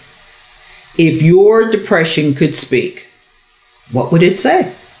question. If your depression could speak, what would it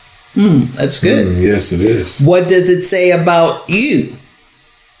say? That's good. Yes, it is. What does it say about you?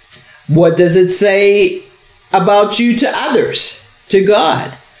 What does it say about you to others, to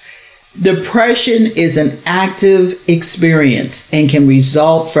God? Depression is an active experience and can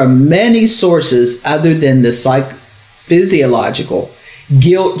result from many sources other than the physiological.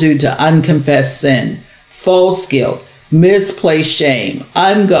 Guilt due to unconfessed sin, false guilt, misplaced shame,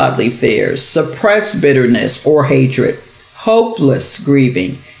 ungodly fears, suppressed bitterness or hatred, hopeless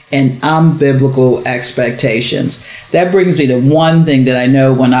grieving, and unbiblical expectations. That brings me to one thing that I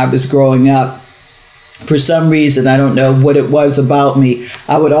know when I was growing up. For some reason, I don't know what it was about me,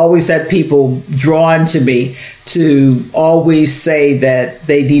 I would always have people drawn to me to always say that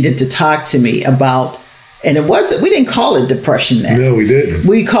they needed to talk to me about, and we didn't call it depression then. No, we didn't.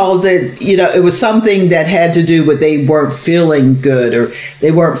 We called it, it was something that had to do with they weren't feeling good, or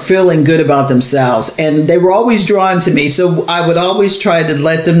they weren't feeling good about themselves. And they were always drawn to me. So I would always try to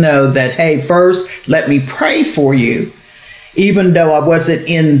let them know that, hey, first, let me pray for you. Even though I wasn't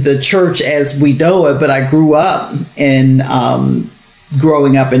in the church as we know it, but I grew up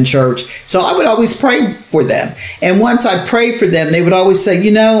growing up in church. So I would always pray for them. And once I prayed for them, they would always say,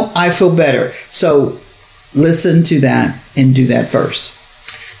 I feel better. So listen to that and do that first.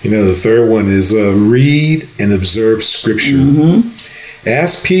 The third one is read and observe Scripture. Mm-hmm.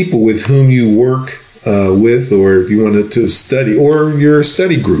 Ask people with whom you work with, or if you wanted to study, or your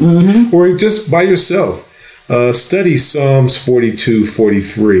study group, mm-hmm. or just by yourself. Study Psalms 42,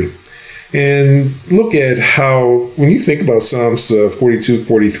 43. And look at how, when you think about Psalms 42,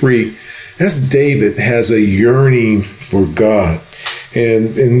 43, that's David has a yearning for God.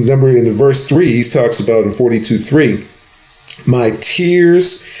 And in verse 3, he talks about in 42, 3, my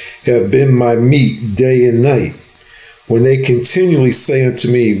tears have been my meat day and night, when they continually say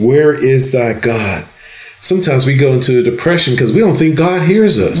unto me, where is thy God? Sometimes we go into a depression because we don't think God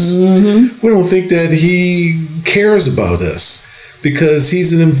hears us. Mm-hmm. We don't think that he cares about us because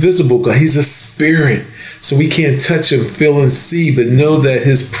he's an invisible God. He's a spirit. So we can't touch him, feel, and see, but know that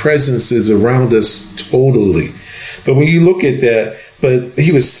his presence is around us totally. But when you look at that, but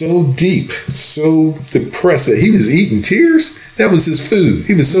he was so deep, so depressed that he was eating tears. That was his food.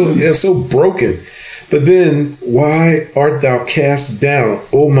 He was so broken. But then, why art thou cast down,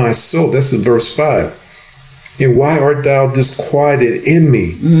 O my soul? That's in verse 5. And why art thou disquieted in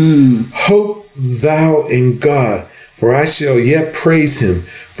me? Hope thou in God, for I shall yet praise him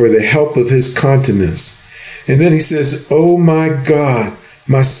for the help of his countenance. And then he says, O my God,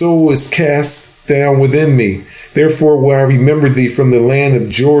 my soul is cast down within me. Therefore will I remember thee from the land of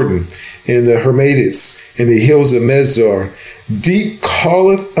Jordan, and the Hermatids, and the hills of Mizar. Deep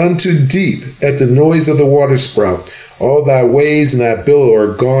calleth unto deep at the noise of the watersprout. All thy waves and thy billow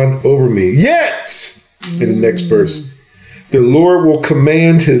are gone over me. Yet, in the next verse, the Lord will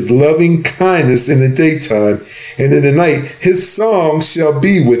command his loving kindness in the daytime, and in the night his song shall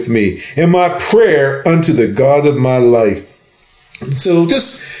be with me, and my prayer unto the God of my life. So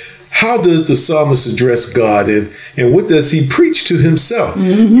just how does the psalmist address God, and what does he preach to himself?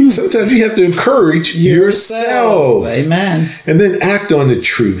 Mm-hmm. Sometimes you have to encourage yourself. Amen. And then act on the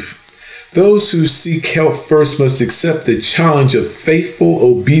truth. Those who seek help first must accept the challenge of faithful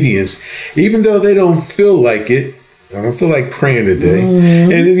obedience, even though they don't feel like it. I don't feel like praying today.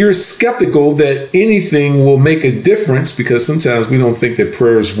 Mm-hmm. And you're skeptical that anything will make a difference because sometimes we don't think that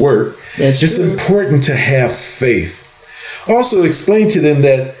prayers work. It's important to have faith. Also explain to them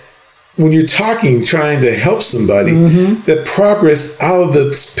that when you're trying to help somebody, mm-hmm. that progress out of the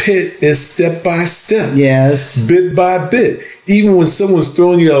pit is step by step. Yes. Bit by bit. Even when someone's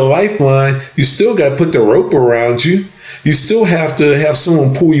throwing you a lifeline, you still got to put the rope around you. You still have to have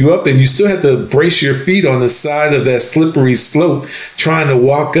someone pull you up, and you still have to brace your feet on the side of that slippery slope trying to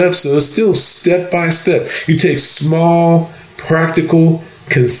walk up. So it's still step by step. You take small, practical,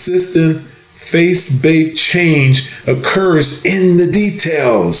 consistent, faith-based change occurs in the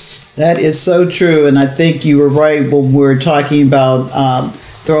details. That is so true. And I think you were right when we were talking about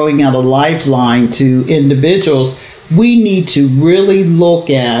throwing out a lifeline to individuals. We need to really look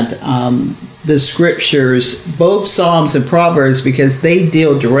at the scriptures, both Psalms and Proverbs, because they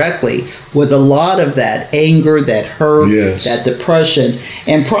deal directly with a lot of that anger, that hurt, yes. that depression.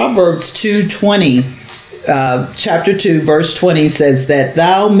 And Proverbs 2:20, chapter 2, verse 20 says that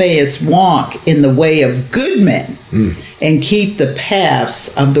thou mayest walk in the way of good men and keep the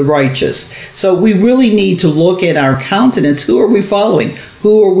paths of the righteous. So we really need to look at our countenance. Who are we following?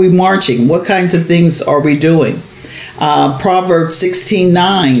 Who are we marching? What kinds of things are we doing? Proverbs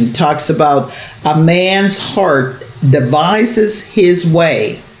 16:9 talks about a man's heart devises his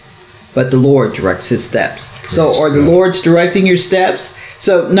way, but the Lord directs his steps. So are the Lord's directing your steps?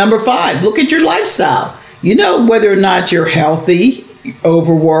 So number 5, look at your lifestyle. You know whether or not you're healthy,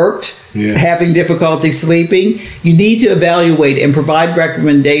 overworked, yes. having difficulty sleeping. You need to evaluate and provide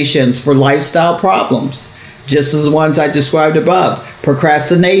recommendations for lifestyle problems, just as the ones I described above.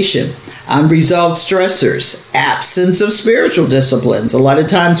 Procrastination, unresolved stressors, absence of spiritual disciplines. A lot of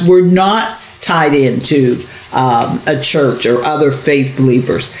times we're not tied into a church or other faith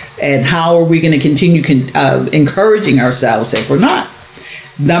believers. And how are we going to continue encouraging ourselves if we're not?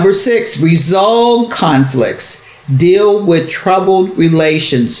 Number 6, resolve conflicts. Deal with troubled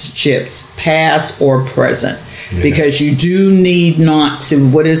relationships, past or present. Yes. Because you do need not to,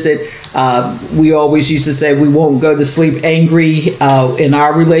 We always used to say we won't go to sleep angry in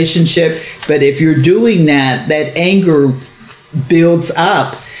our relationship. But if you're doing that, that anger builds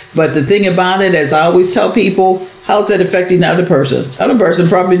up. But the thing about it, as I always tell people, how's that affecting the other person? The other person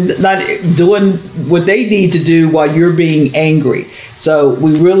probably not doing what they need to do while you're being angry. So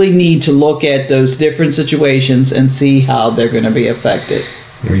we really need to look at those different situations and see how they're going to be affected.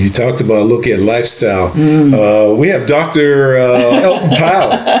 When you talked about looking at lifestyle, we have Dr. Elton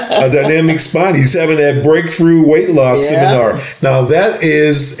Powell, a dynamic spine. He's having that breakthrough weight loss seminar. Now, that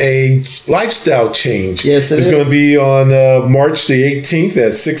is a lifestyle change. Yes, it's going to be on March the 18th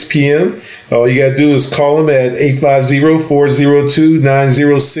at 6 p.m. All you got to do is call them at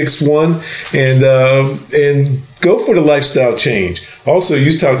 850-402-9061 and go for the lifestyle change. Also,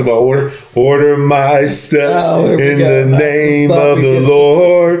 you talked about order my steps in the name of the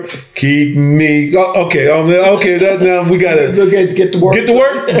Lord. Keep me. Okay. Now we gotta get to work. Get to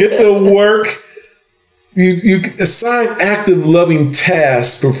work. You assign active, loving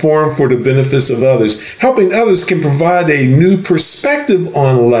tasks performed for the benefits of others. Helping others can provide a new perspective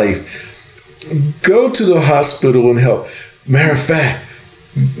on life. Go to the hospital and help. Matter of fact,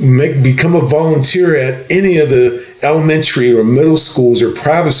 become a volunteer at any of the elementary or middle schools or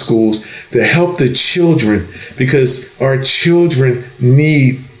private schools to help the children, because our children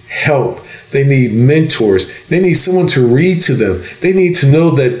need help. They need mentors. They need someone to read to them. They need to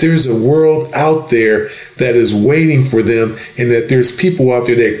know that there's a world out there that is waiting for them and that there's people out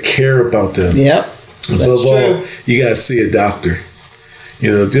there that care about them. Yep. Above all, you got to see a doctor.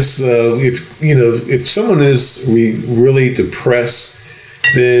 If someone is really depressed,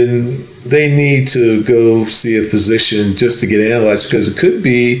 then they need to go see a physician just to get analyzed, because it could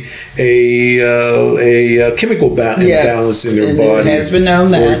be a chemical imbalance in their body. It has been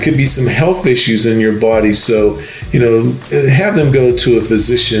known that. Or it could be some health issues in your body. So, have them go to a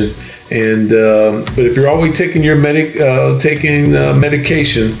physician. And but if you're always taking your medication,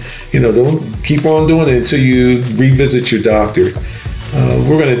 don't keep on doing it until you revisit your doctor.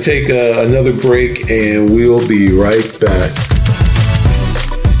 We're going to take another break, and we'll be right back.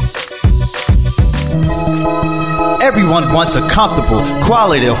 Everyone wants a comfortable,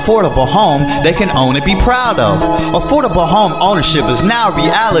 quality, affordable home they can own and be proud of. Affordable home ownership is now a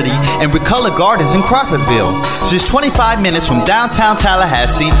reality in Recolor Gardens in Crawfordville, just 25 minutes from downtown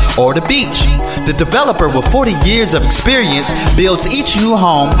Tallahassee or the beach. The developer with 40 years of experience builds each new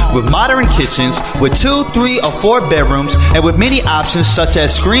home with modern kitchens with 2, 3, or 4 bedrooms, and with many options such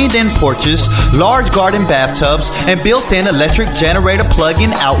as screened-in porches, large garden bathtubs, and built-in electric generator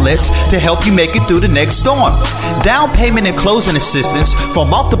plug-in outlets to help you make it through the next storm. Down payment and closing assistance from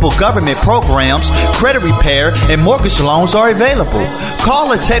multiple government programs, credit repair, and mortgage loans are available.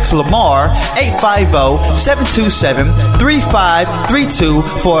 Call or text Lamar 850-727-3532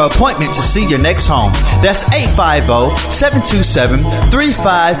 for an appointment to see your next home. That's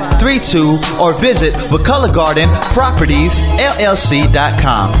 850-727-3532, or visit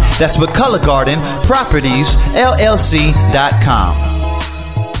McCullough-Garden-Properties-LLC.com. That's McCullough-Garden-Properties-LLC.com.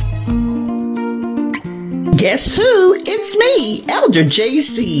 Guess who? It's me, Elder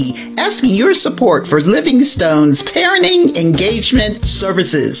JC, asking your support for Livingstone's Parenting Engagement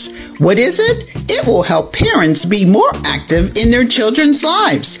Services. What is it? It will help parents be more active in their children's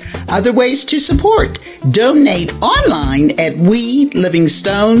lives. Other ways to support: donate online at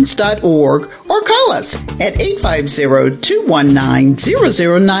welivingstones.org or call us at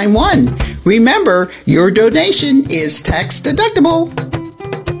 850-219-0091. Remember, your donation is tax deductible.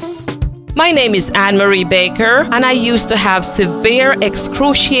 My name is Anne-Marie Baker, and I used to have severe,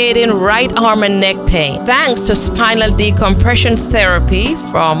 excruciating right arm and neck pain. Thanks to spinal decompression therapy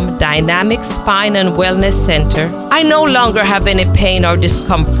from Dynamic Spine and Wellness Center, I no longer have any pain or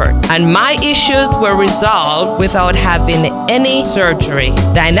discomfort, and my issues were resolved without having any surgery.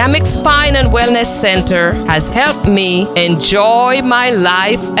 Dynamic Spine and Wellness Center has helped me enjoy my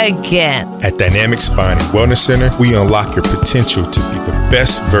life again. At Dynamic Spine and Wellness Center, we unlock your potential to be the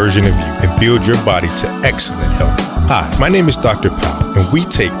best version of you and build your body to excellent health. Hi, my name is Dr. Powell, and we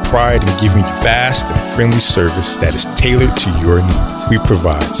take pride in giving you fast and friendly service that is tailored to your needs. We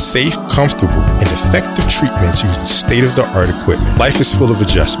provide safe, comfortable, and effective treatments using state-of-the-art equipment. Life is full of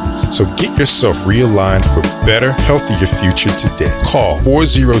adjustments, so get yourself realigned for better, healthier future today. Call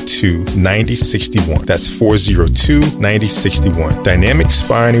 402-9061. That's 402-9061. Dynamic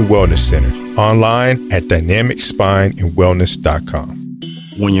Spine and Wellness Center. Online at dynamicspineandwellness.com.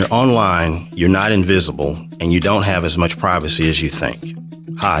 When you're online, you're not invisible, and you don't have as much privacy as you think.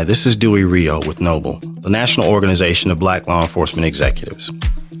 Hi, this is Dewey Rio with Noble, the National Organization of Black Law Enforcement Executives.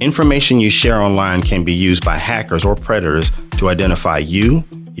 Information you share online can be used by hackers or predators to identify you,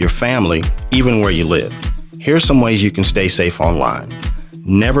 your family, even where you live. Here are some ways you can stay safe online.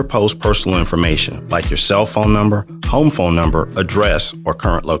 Never post personal information like your cell phone number, home phone number, address, or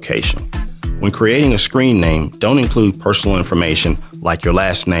current location. When creating a screen name, don't include personal information like your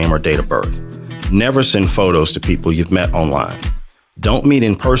last name or date of birth. Never send photos to people you've met online. Don't meet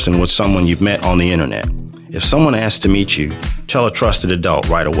in person with someone you've met on the internet. If someone asks to meet you, tell a trusted adult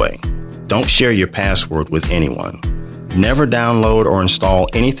right away. Don't share your password with anyone. Never download or install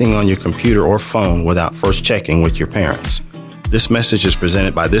anything on your computer or phone without first checking with your parents. This message is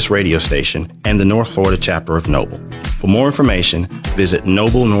presented by this radio station and the North Florida chapter of Noble. For more information, visit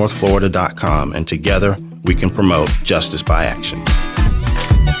noblenorthflorida.com, and together we can promote justice by action.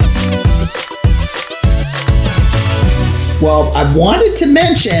 Well, I wanted to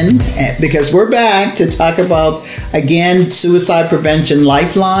mention, because we're back to talk about, again, Suicide Prevention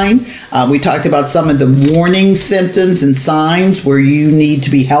Lifeline. We talked about some of the warning symptoms and signs where you need to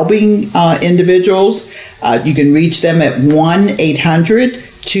be helping individuals. You can reach them at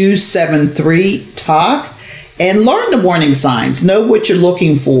 1-800-273-TALK and learn the warning signs. Know what you're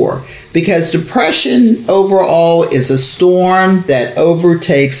looking for, because depression overall is a storm that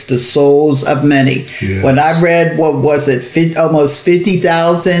overtakes the souls of many. Yes. When I read, almost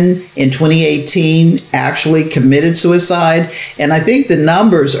 50,000 in 2018 actually committed suicide, and I think the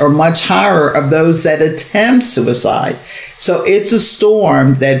numbers are much higher of those that attempt suicide. So it's a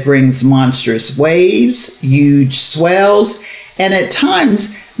storm that brings monstrous waves, huge swells, and at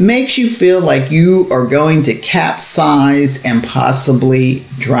times makes you feel like you are going to capsize and possibly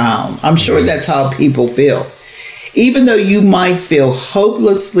drown. I'm sure that's how people feel. Even though you might feel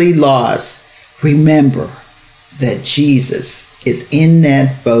hopelessly lost, remember that Jesus is in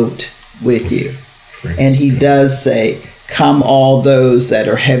that boat with you. And he does say, "Come all those that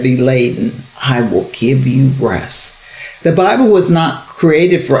are heavy laden, I will give you rest." The Bible was not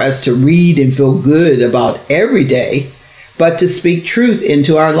created for us to read and feel good about every day, but to speak truth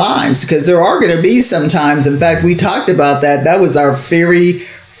into our lives, because there are going to be some times. In fact, we talked about that. That was our very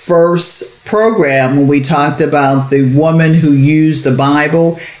first program when we talked about the woman who used the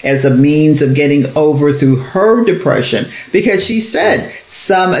Bible as a means of getting over through her depression, because she said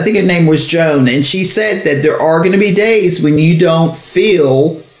I think her name was Joan, and she said that there are going to be days when you don't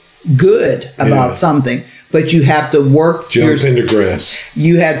feel good about something. But you have to work in the grass.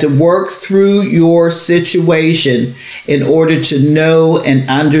 You had to work through your situation in order to know and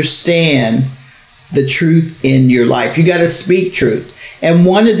understand the truth in your life. You got to speak truth. And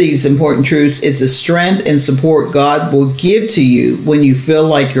one of these important truths is the strength and support God will give to you when you feel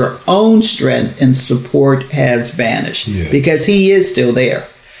like your own strength and support has vanished, because he is still there.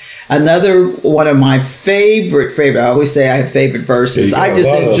 Another one of my favorite, I always say I have favorite verses. I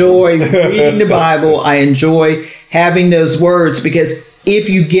just enjoy reading the Bible. I enjoy having those words, because if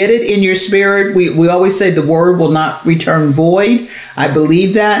you get it in your spirit, we always say the word will not return void. I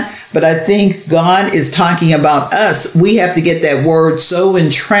believe that. But I think God is talking about us. We have to get that word so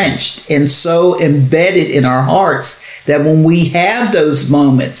entrenched and so embedded in our hearts that when we have those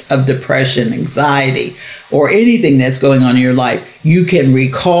moments of depression, anxiety, or anything that's going on in your life, you can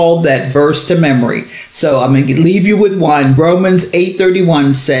recall that verse to memory. So I'm going to leave you with one. Romans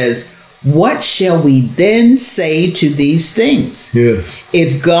 8:31 says, "What shall we then say to these things? Yes.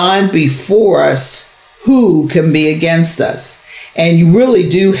 If God be for us, who can be against us?" And you really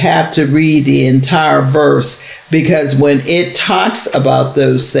do have to read the entire verse, because when it talks about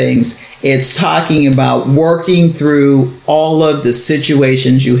those things, it's talking about working through all of the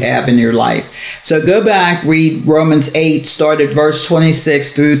situations you have in your life. So go back, read Romans 8, start at verse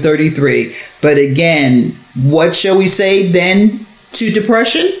 26 through 33. But again, what shall we say then to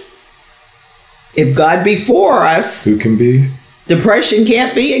depression? If God be for us, who can be? Depression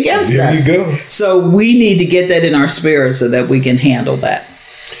can't be against us. There you go. So we need to get that in our spirit so that we can handle that.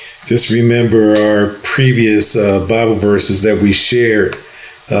 Just remember our previous Bible verses that we shared.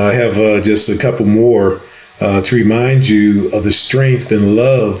 I have just a couple more to remind you of the strength and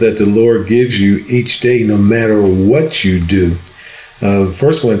love that the Lord gives you each day, no matter what you do. The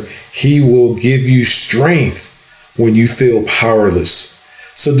first one, he will give you strength when you feel powerless.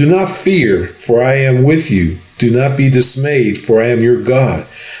 So do not fear, for I am with you. Do not be dismayed, for I am your God.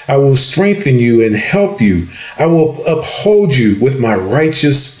 I will strengthen you and help you. I will uphold you with my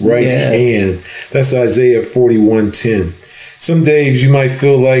righteous right hand. That's Isaiah 41:10. Some days you might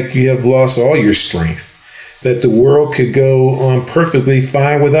feel like you have lost all your strength, that the world could go on perfectly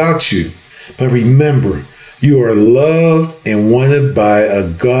fine without you. But remember, you are loved and wanted by a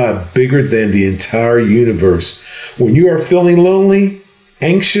God bigger than the entire universe. When you are feeling lonely,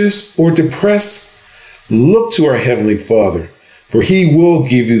 anxious, or depressed, Look to our Heavenly Father, for He will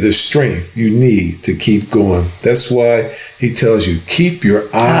give you the strength you need to keep going. That's why He tells you, keep your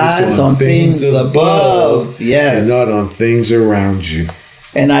eyes on things above, yes, and not on things around you.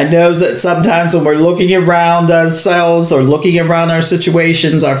 And I know that sometimes when we're looking around ourselves or looking around our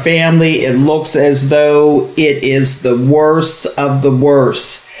situations, our family, it looks as though it is the worst of the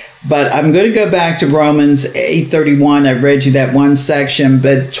worst. But I'm going to go back to Romans 8:31. I read you that one section,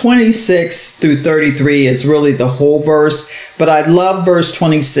 but 26 through 33 is really the whole verse. But I love verse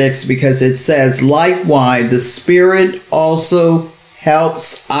 26 because it says, likewise, the Spirit also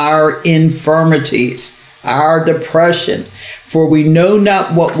helps our infirmities, our depression. For we know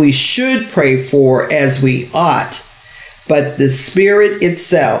not what we should pray for as we ought, but the Spirit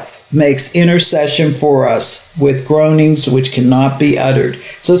itself makes intercession for us with groanings which cannot be uttered.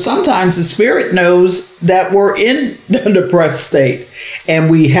 So sometimes the Spirit knows that we're in a depressed state, and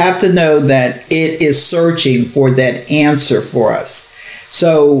we have to know that it is searching for that answer for us.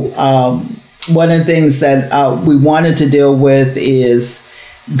 So one of the things that we wanted to deal with is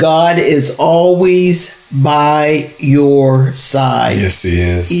God is always by your side. Yes, He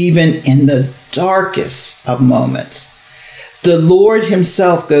is. Even in the darkest of moments. The Lord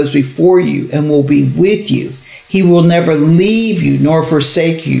Himself goes before you and will be with you. He will never leave you nor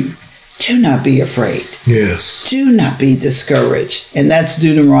forsake you. Do not be afraid. Yes. Do not be discouraged. And that's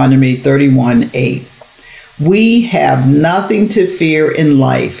Deuteronomy 31:8. We have nothing to fear in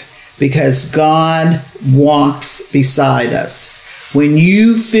life because God walks beside us. When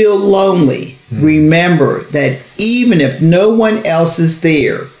you feel lonely, remember that even if no one else is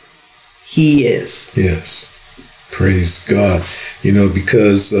there, He is. Yes. Praise God.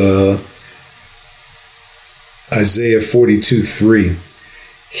 Because Isaiah 42:3,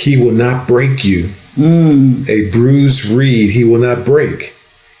 He will not break you. A bruised reed He will not break,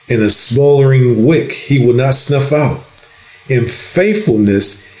 and a smoldering wick He will not snuff out. In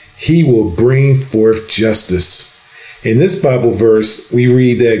faithfulness He will bring forth justice. In this Bible verse, we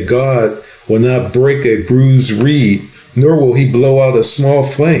read that God will not break a bruised reed, nor will He blow out a small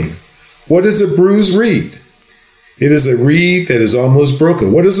flame. What is a bruised reed? It is a reed that is almost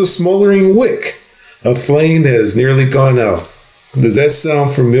broken. What is a smoldering wick? A flame that has nearly gone out. Does that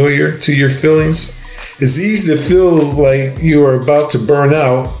sound familiar to your feelings? It's easy to feel like you are about to burn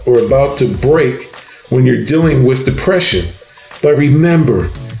out or about to break when you're dealing with depression. But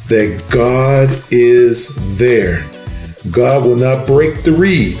remember that God is there. God will not break the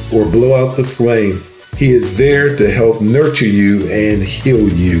reed or blow out the flame. He is there to help nurture you and heal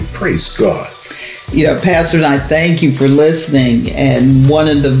you. Praise God. Pastor, and I thank you for listening. And one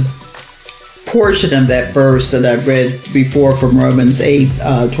of the portion of that verse that I read before from Romans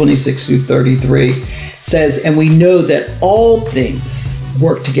 8:26 through 33 says, and we know that all things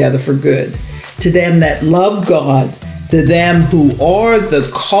work together for good to them that love God, to them who are the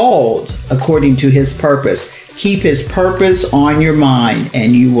called according to His purpose. Keep His purpose on your mind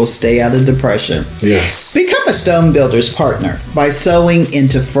and you will stay out of depression. Yes. Become a Stone Builders partner by sowing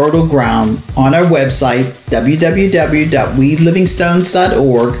into fertile ground on our website,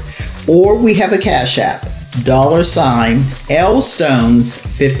 www.welivingstones.org, or we have a Cash App,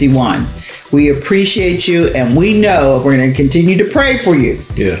 $LStones51. We appreciate you, and we know we're going to continue to pray for you.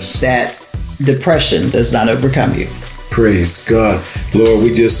 Yes. That depression does not overcome you. Praise God. Lord,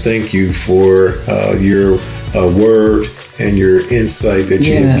 we just thank you for your word and your insight that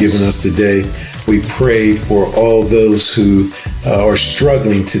you have given us today. We pray for all those who are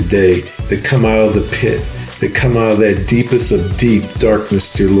struggling today that come out of the pit, that come out of that deepest of deep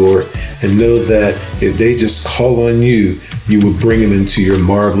darkness, dear Lord, and know that if they just call on you, you will bring them into your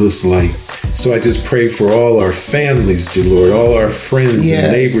marvelous light. So I just pray for all our families, dear Lord, all our friends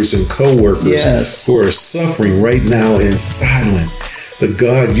and neighbors and co-workers who are suffering right now in silence. But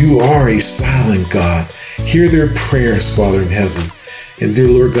God, you are a silent God. Hear their prayers, Father in heaven. And dear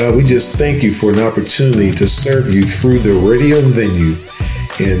Lord God, we just thank you for an opportunity to serve you through the radio venue.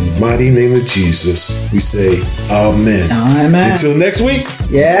 In the mighty name of Jesus, we say amen. Amen. Until next week.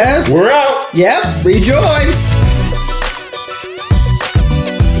 Yes. We're out. Yep. Rejoice.